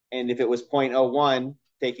 And if it was 0.01,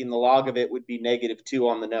 taking the log of it would be -2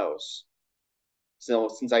 on the nose. So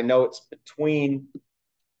since I know it's between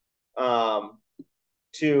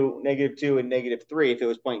 -2 and -3, if it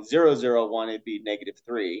was 0.001, it'd be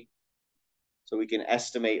 -3. So we can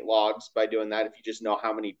estimate logs by doing that if you just know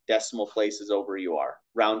how many decimal places over you are.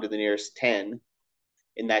 Round to the nearest 10,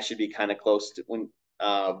 and that should be kind of close to when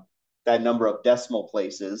that number of decimal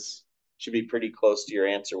places should be pretty close to your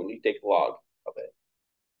answer when you take the log of it.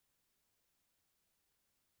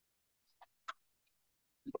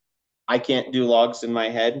 I can't do logs in my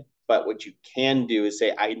head, but what you can do is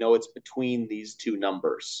say, I know it's between these two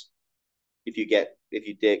numbers. If you did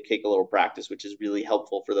take a little practice, which is really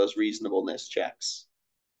helpful for those reasonableness checks.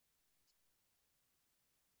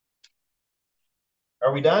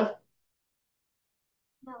 Are we done?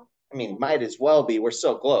 No. I mean, might as well be. We're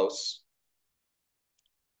so close.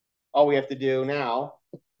 All we have to do now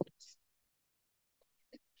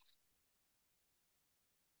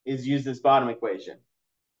is use this bottom equation.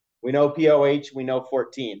 We know POH, we know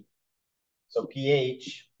 14. So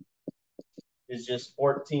pH is just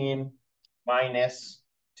 14 minus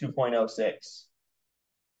 2.06.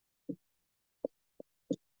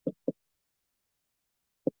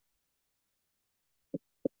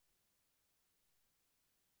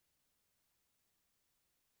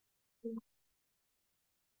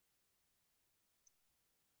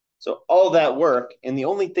 So all that work, and the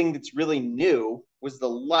only thing that's really new was the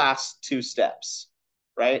last two steps,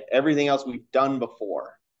 right? Everything else we've done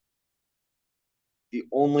before. The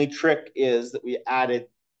only trick is that we added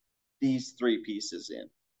these three pieces in,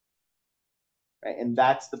 right? And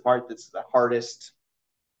that's the part that's the hardest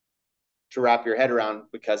to wrap your head around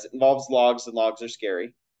because it involves logs, and logs are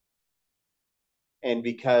scary. And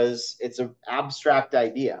because it's an abstract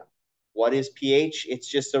idea. What is pH? It's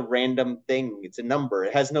just a random thing. It's a number.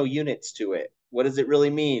 It has no units to it. What does it really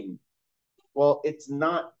mean? Well, it's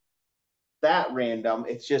not that random.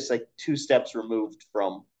 It's just like two steps removed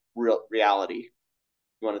from reality.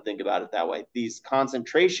 You want to think about it that way. These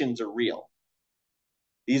concentrations are real.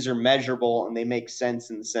 These are measurable and they make sense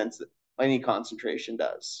in the sense that any concentration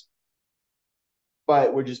does.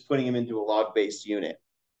 But we're just putting them into a log-based unit,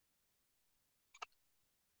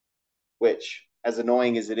 which, as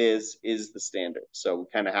annoying as it is the standard. So we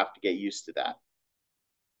kind of have to get used to that.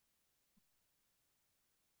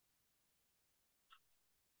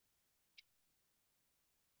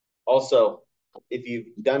 Also, if you've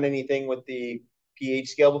done anything with the pH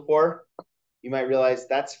scale before, you might realize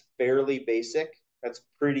that's fairly basic. That's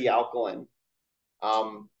pretty alkaline.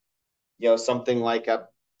 Something like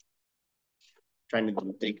trying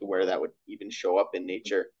to think of where that would even show up in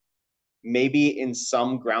nature. Maybe in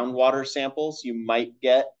some groundwater samples, you might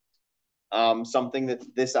get something that's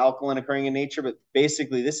this alkaline occurring in nature, but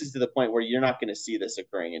basically this is to the point where you're not going to see this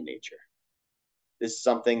occurring in nature. This is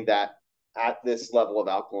something that at this level of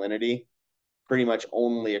alkalinity pretty much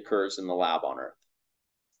only occurs in the lab on Earth.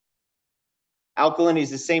 Alkalinity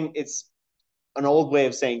is the same. It's an old way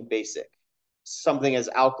of saying basic. Something as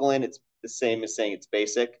alkaline, it's the same as saying it's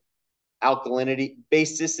basic. Alkalinity,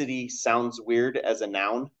 basicity sounds weird as a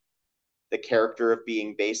noun, the character of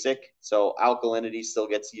being basic. So alkalinity still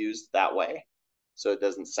gets used that way. So it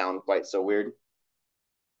doesn't sound quite so weird.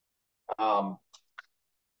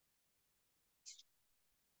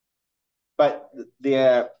 But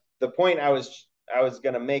the point I was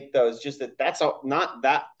going to make though is just that that's not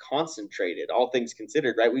that concentrated, all things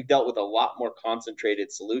considered, right? We've dealt with a lot more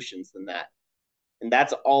concentrated solutions than that. And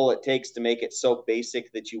that's all it takes to make it so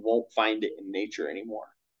basic that you won't find it in nature anymore.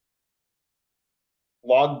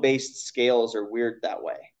 Log-based scales are weird that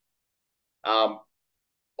way.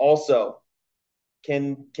 Also,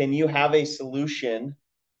 can you have a solution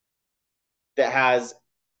that has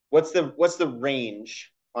what's the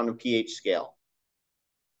range on a pH scale?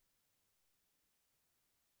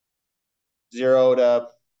 0 to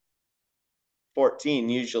 14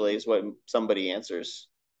 usually is what somebody answers.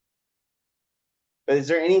 But is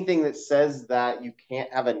there anything that says that you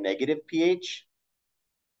can't have a negative pH?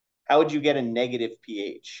 How would you get a negative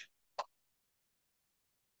pH?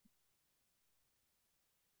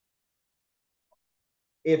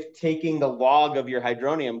 If taking the log of your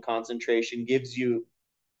hydronium concentration gives you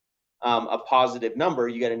a positive number,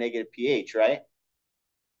 you get a negative pH, right?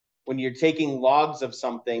 When you're taking logs of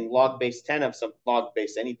something, log base 10 of some, log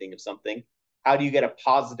base anything of something, how do you get a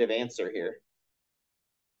positive answer here?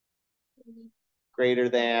 Greater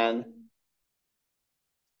than,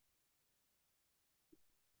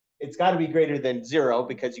 it's got to be greater than 0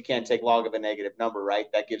 because you can't take log of a negative number, right?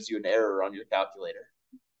 That gives you an error on your calculator.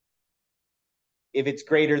 If it's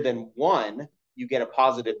greater than 1, you get a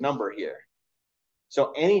positive number here.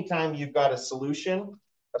 So anytime you've got a solution,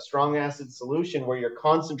 a strong acid solution where your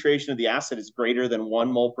concentration of the acid is greater than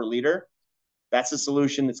 1 mole per liter, that's a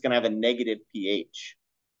solution that's going to have a negative pH.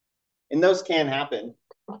 And those can happen.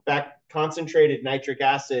 In fact, concentrated nitric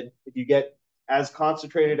acid, if you get as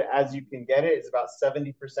concentrated as you can get it, it's about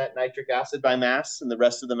 70% nitric acid by mass, and the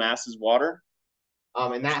rest of the mass is water.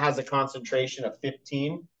 And that has a concentration of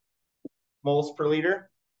 15 moles per liter,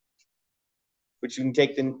 which you can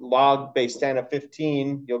take the log base 10 of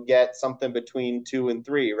 15, you'll get something between 2 and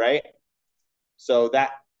 3, right? So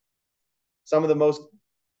that some of the most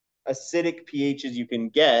acidic pHs you can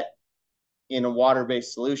get in a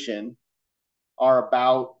water-based solution are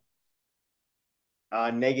about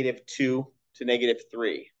 -2 to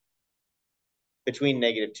 -3, between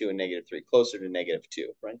 -2 and -3, closer to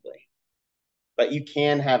 -2, frankly. But you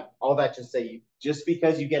can have all that to say, just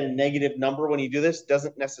because you get a negative number when you do this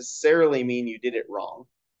doesn't necessarily mean you did it wrong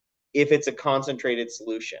if it's a concentrated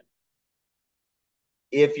solution.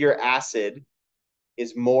 If your acid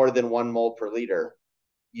is more than 1 mole per liter,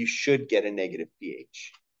 you should get a negative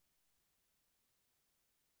pH.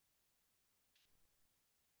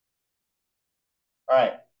 All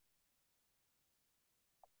right.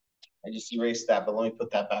 I just erased that, but let me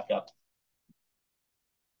put that back up.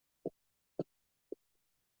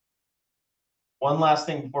 One last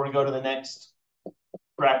thing before we go to the next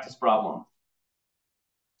practice problem.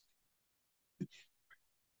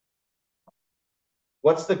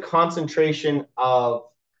 What's the concentration of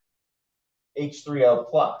H3O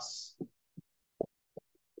plus?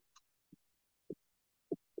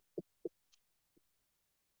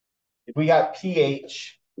 If we got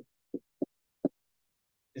pH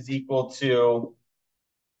is equal to,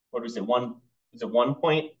 what was it,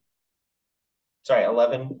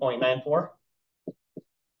 11.94?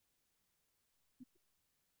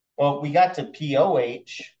 Well, we got to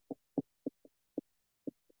POH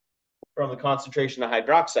from the concentration of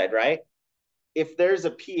hydroxide, right? If there's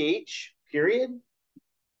a pH period,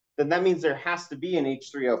 then that means there has to be an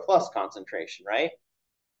H3O plus concentration, right?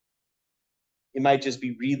 It might just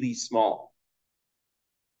be really small.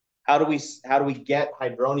 How do we get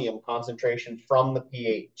hydronium concentration from the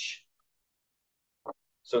pH?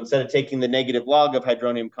 So instead of taking the negative log of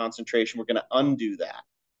hydronium concentration, we're going to undo that.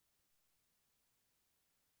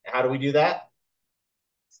 How do we do that?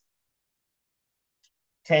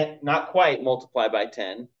 10, not quite multiply by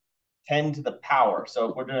 10, 10 to the power. So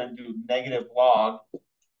if we're going to do negative log of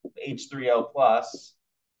H3O plus,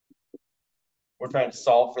 we're trying to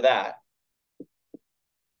solve for that.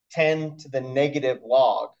 10 to the negative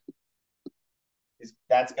log,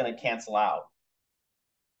 that's going to cancel out.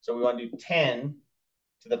 So we want to do 10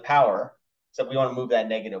 to the power, except we want to move that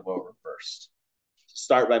negative over first.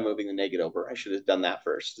 Start by moving the negative over. I should have done that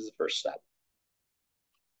first as the first step.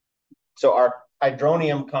 So our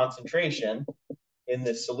hydronium concentration in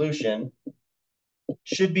this solution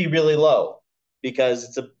should be really low because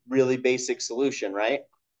it's a really basic solution, right?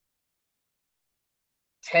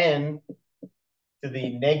 10 to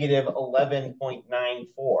the negative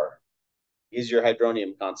 11.94 is your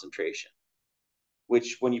hydronium concentration,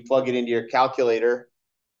 which when you plug it into your calculator,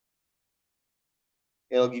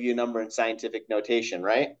 it'll give you a number in scientific notation,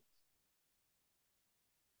 right?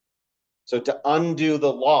 So to undo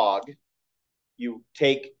the log, you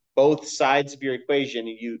take both sides of your equation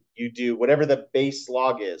and you do whatever the base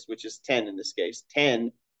log is, which is 10 in this case,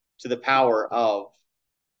 10 to the power of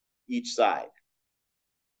each side.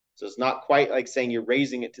 So it's not quite like saying you're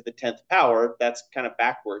raising it to the 10th power. That's kind of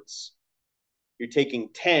backwards. You're taking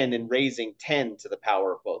 10 and raising 10 to the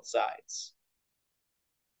power of both sides.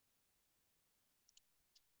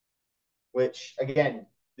 Which, again,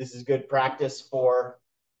 this is good practice for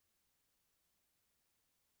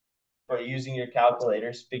using your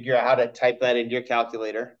calculators. Figure out how to type that into your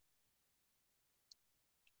calculator.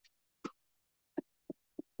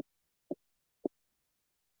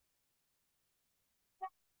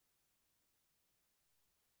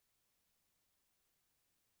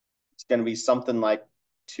 It's going to be something like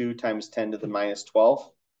 2 times 10 to the minus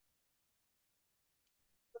 12.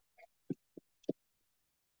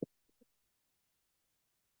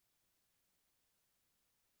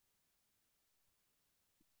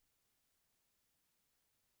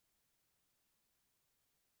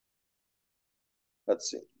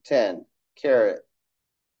 Let's see, 10 caret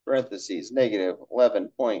parentheses negative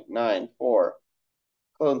 11.94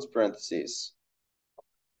 close parentheses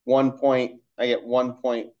 1 point, I get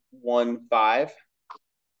 1.15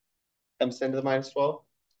 times 10 to the minus 12.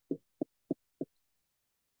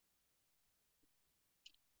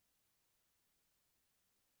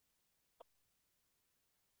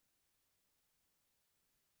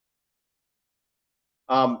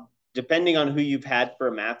 Depending on who you've had for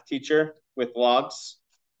a math teacher with logs,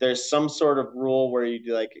 there's some sort of rule where you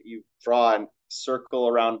do like you draw a circle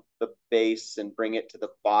around the base and bring it to the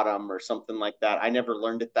bottom or something like that. I never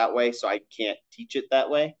learned it that way, so I can't teach it that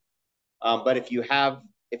way. But if you've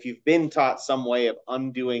been taught some way of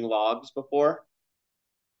undoing logs before,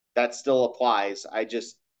 that still applies. I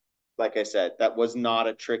just, like I said, that was not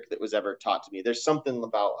a trick that was ever taught to me. There's something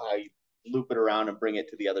about how you loop it around and bring it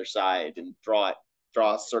to the other side and draw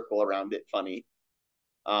a circle around it funny.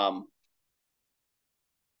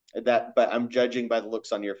 But I'm judging by the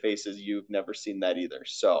looks on your faces, you've never seen that either.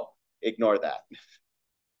 So ignore that.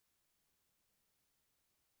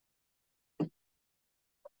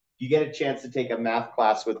 You get a chance to take a math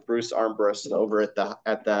class with Bruce Armbrust over at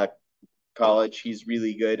the college. He's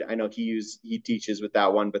really good. I know he teaches with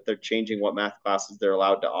that one, but they're changing what math classes they're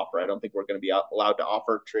allowed to offer. I don't think we're going to be allowed to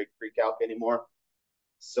offer trig pre-calc anymore.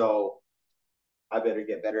 So I better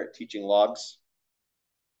get better at teaching logs.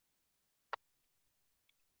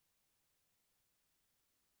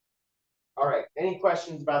 All right, any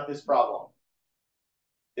questions about this problem?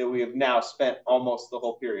 That we have now spent almost the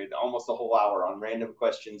whole period, almost the whole hour on random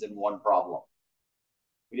questions in one problem.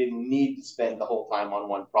 We didn't need to spend the whole time on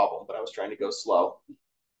one problem, but I was trying to go slow.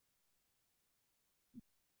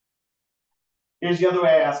 Here's the other way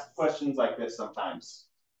I ask questions like this sometimes.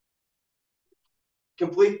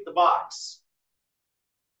 Complete the box.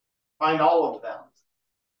 Find all of them.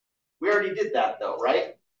 We already did that though,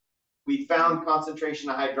 right? We found concentration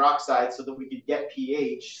of hydroxide so that we could get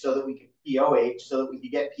pH, so that we could POH, so that we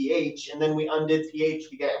could get pH, and then we undid pH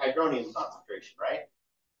to get hydronium concentration, right?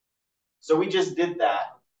 So we just did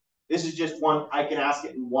that. This is just one, I can ask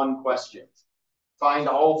it in one question. Find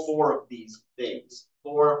all four of these things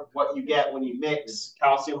for what you get when you mix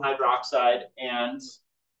calcium hydroxide and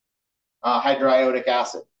hydriodic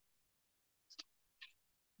acid.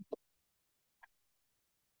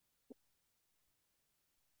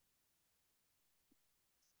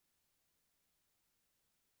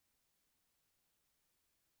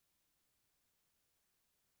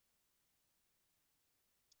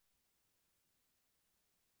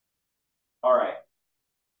 All right.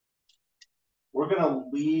 We're going to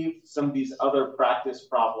leave some of these other practice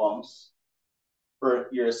problems for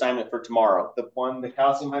your assignment for tomorrow. The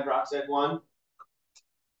calcium hydroxide one,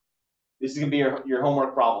 this is going to be your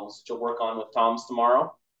homework problems that you'll work on with Tom's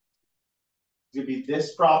tomorrow. It's going to be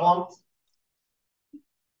this problem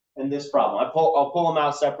and this problem. I'll pull them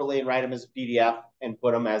out separately and write them as a PDF and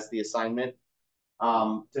put them as the assignment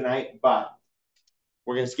tonight, but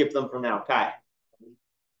we're going to skip them for now. Okay.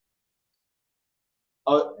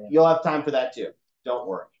 Oh, you'll have time for that too. Don't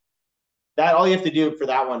worry. That all you have to do for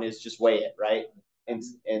that one is just weigh it, right? And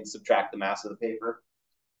subtract the mass of the paper.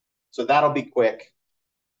 So that'll be quick.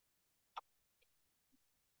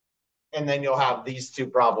 And then you'll have these two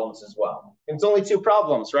problems as well. It's only two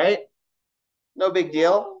problems, right? No big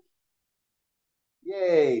deal.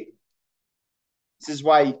 Yay. This is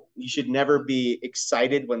why you should never be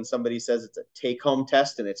excited when somebody says it's a take-home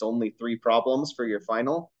test and it's only 3 problems for your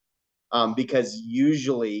final. Because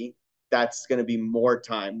usually that's going to be more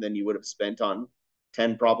time than you would have spent on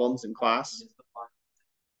 10 problems in class.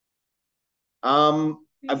 I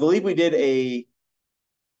believe we did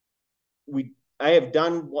I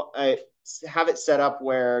have it set up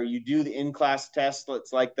where you do the in-class test.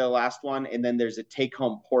 It's like the last one. And then there's a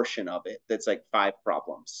take-home portion of it. That's like 5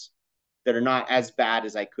 problems that are not as bad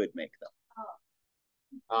as I could make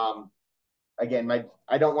them. Again,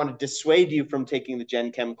 I don't want to dissuade you from taking the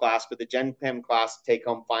Gen Chem class, but the Gen Chem class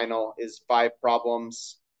take-home final is 5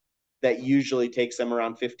 problems that usually takes them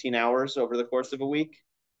around 15 hours over the course of a week.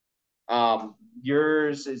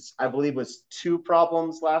 Yours is, I believe, was 2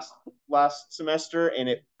 problems last semester,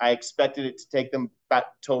 and I expected it to take them a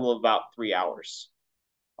total of about 3 hours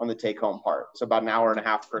on the take-home part. So about an hour and a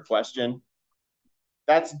half per question.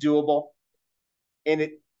 That's doable.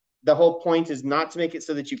 And the whole point is not to make it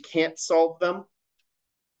so that you can't solve them,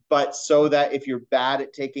 but so that if you're bad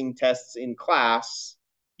at taking tests in class,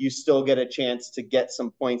 you still get a chance to get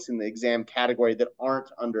some points in the exam category that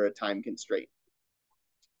aren't under a time constraint.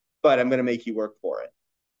 But I'm going to make you work for it.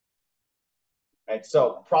 Right,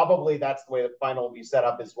 so probably that's the way the final will be set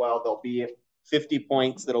up as well. There'll be 50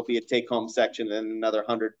 points that'll be a take-home section, and another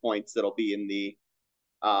 100 points that'll be in the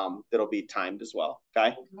that'll be timed as well.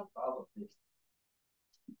 Okay.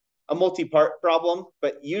 A multi-part problem,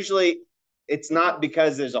 but usually it's not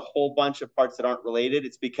because there's a whole bunch of parts that aren't related.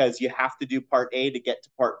 It's because you have to do part A to get to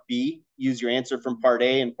part B. Use your answer from part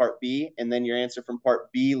A and part B, and then your answer from part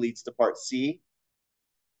B leads to part C.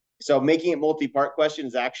 So making it multi-part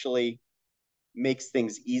questions actually makes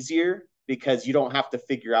things easier because you don't have to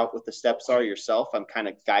figure out what the steps are yourself. I'm kind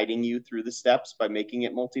of guiding you through the steps by making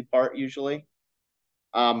it multi-part usually.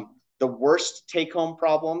 The worst take-home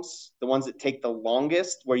problems, the ones that take the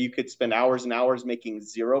longest, where you could spend hours and hours making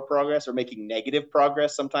 0 progress or making negative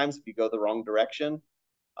progress sometimes if you go the wrong direction,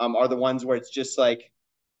 are the ones where it's just like,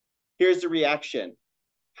 here's the reaction.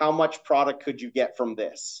 How much product could you get from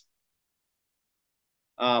this?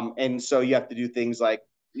 And so you have to do things like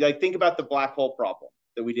think about the black hole problem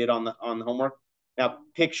that we did on the homework. Now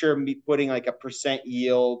picture me putting like a %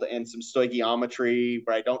 yield and some stoichiometry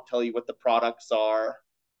where I don't tell you what the products are,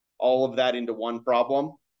 all of that into one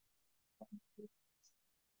problem.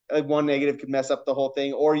 Like one negative could mess up the whole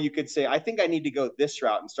thing. Or you could say, I think I need to go this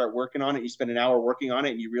route and start working on it. You spend an hour working on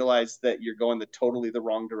it and you realize that you're going totally the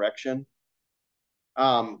wrong direction.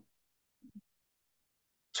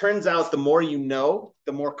 Turns out the more you know,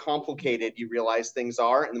 the more complicated you realize things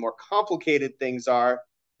are. And the more complicated things are,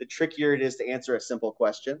 the trickier it is to answer a simple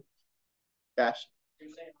question. Dash.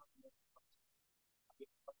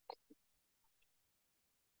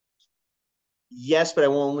 Yes, but I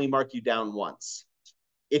will only mark you down once.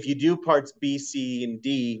 If you do parts B, C, and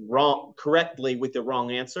D wrong correctly with the wrong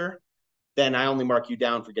answer, then I only mark you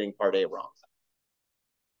down for getting part A wrong.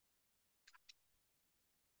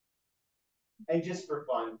 And just for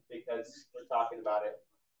fun, because we're talking about it,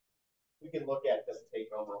 we can look at this take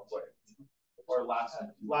home real quick. Or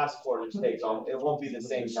last quarter's take home. It won't be the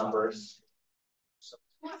same numbers.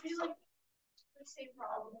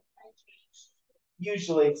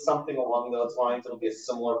 Usually it's something along those lines. It'll be a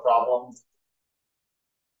similar problem.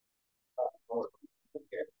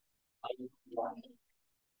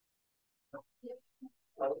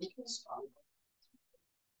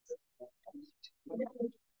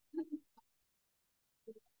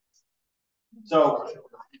 So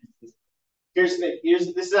this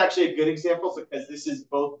is actually a good example because this is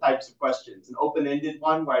both types of questions. An open-ended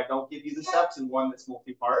one where I don't give you the steps and one that's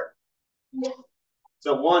multi-part.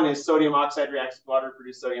 So one is sodium oxide reacts with water to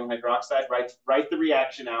produce sodium hydroxide. Write the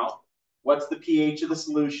reaction out. What's the pH of the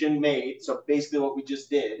solution made? So basically what we just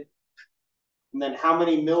did. And then how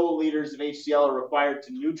many milliliters of HCl are required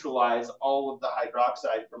to neutralize all of the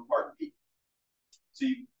hydroxide from part B? So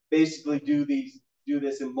you basically do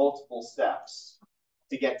this in multiple steps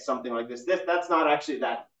to get something like this. That's not actually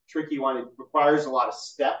that tricky one. It requires a lot of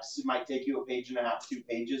steps. It might take you a page and a half, 2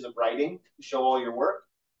 pages of writing to show all your work.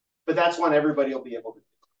 But that's one everybody will be able to do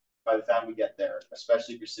by the time we get there,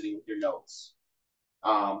 especially if you're sitting with your notes.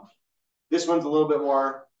 This one's a little bit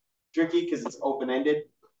more tricky because it's open-ended.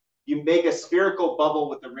 You make a spherical bubble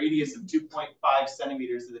with a radius of 2.5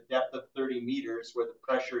 centimeters at a depth of 30 meters where the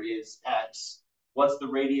pressure is X. What's the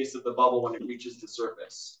radius of the bubble when it reaches the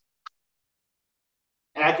surface?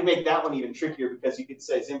 And I can make that one even trickier because you could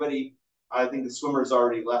say, has anybody, I think the swimmer's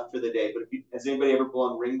already left for the day, but has anybody ever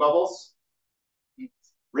blown ring bubbles?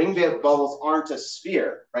 Ring bubbles aren't a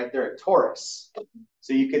sphere, right? They're a torus.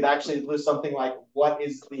 So you could actually do something like, what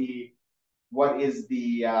is the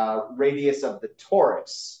radius of the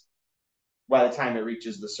torus by the time it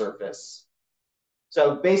reaches the surface?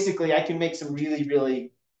 So basically, I can make some really,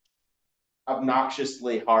 really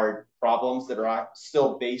obnoxiously hard problems that are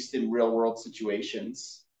still based in real world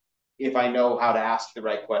situations if I know how to ask the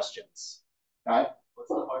right questions. All right? What's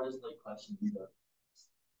the hardest question you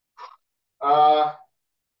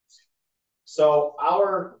So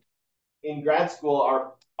in grad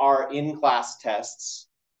school, our in-class tests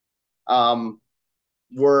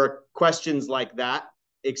were questions like that,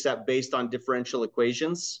 except based on differential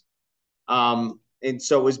equations. And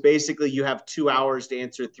so it was basically you have 2 hours to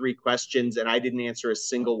answer 3 questions, and I didn't answer a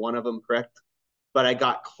single one of them correct, but I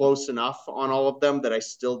got close enough on all of them that I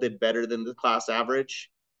still did better than the class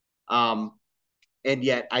average. And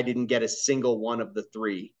yet I didn't get a single one of the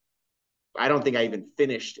 3. I don't think I even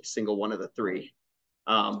finished a single one of the 3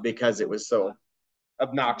 because it was so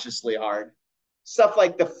obnoxiously hard. Stuff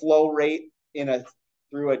like the flow rate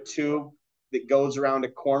through a tube that goes around a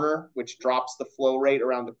corner, which drops the flow rate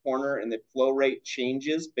around the corner, and the flow rate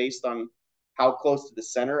changes based on how close to the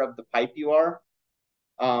center of the pipe you are.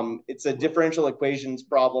 It's a differential equations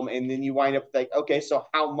problem, and then you wind up like, okay, so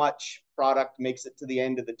how much product makes it to the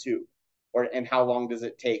end of the tube, and how long does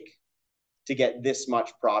it take to get this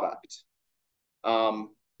much product?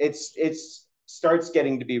 It starts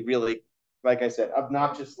getting to be really, like I said,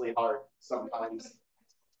 obnoxiously hard sometimes.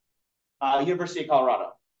 University of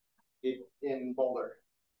Colorado in Boulder,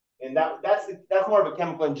 and that's more of a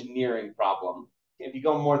chemical engineering problem. If you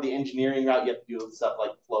go more the engineering route, you have to deal with stuff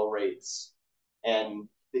like flow rates and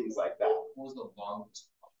things like that. What was the longest?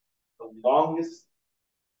 The longest?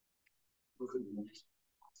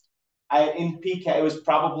 In PChem, it was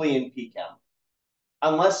probably in PChem.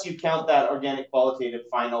 Unless you count that organic qualitative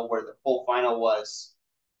final where the full final was,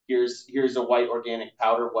 here's a white organic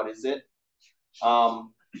powder, what is it?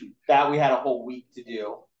 That we had a whole week to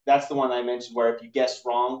do. That's the one I mentioned where if you guessed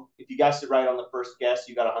wrong, if you guessed it right on the first guess,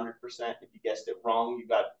 you got 100%. If you guessed it wrong,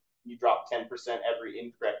 you dropped 10% every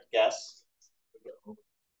incorrect guess.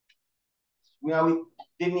 We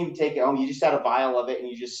didn't even take it home. You just had a vial of it and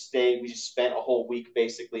you just stayed. We just spent a whole week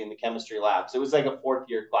basically in the chemistry lab. So it was like a 4th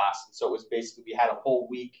year class. And so it was basically, we had a whole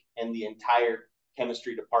week and the entire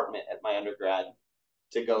chemistry department at my undergrad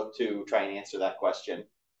to go to try and answer that question.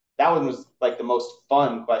 That one was like the most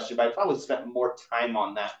fun question, but I probably spent more time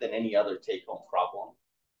on that than any other take-home problem,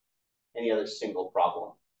 any other single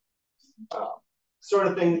problem. Sort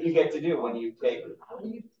of thing that you get to do when you take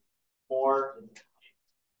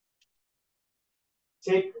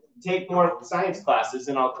more science classes,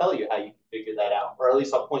 and I'll tell you how you can figure that out, or at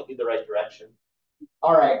least I'll point you the right direction.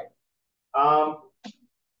 All right.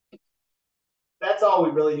 That's all we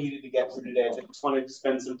really needed to get through today. I just wanted to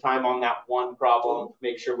spend some time on that one problem,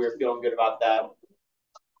 make sure we're feeling good about that.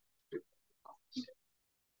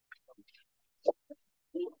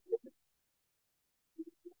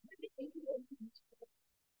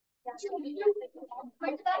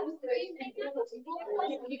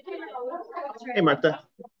 Hey, Martha.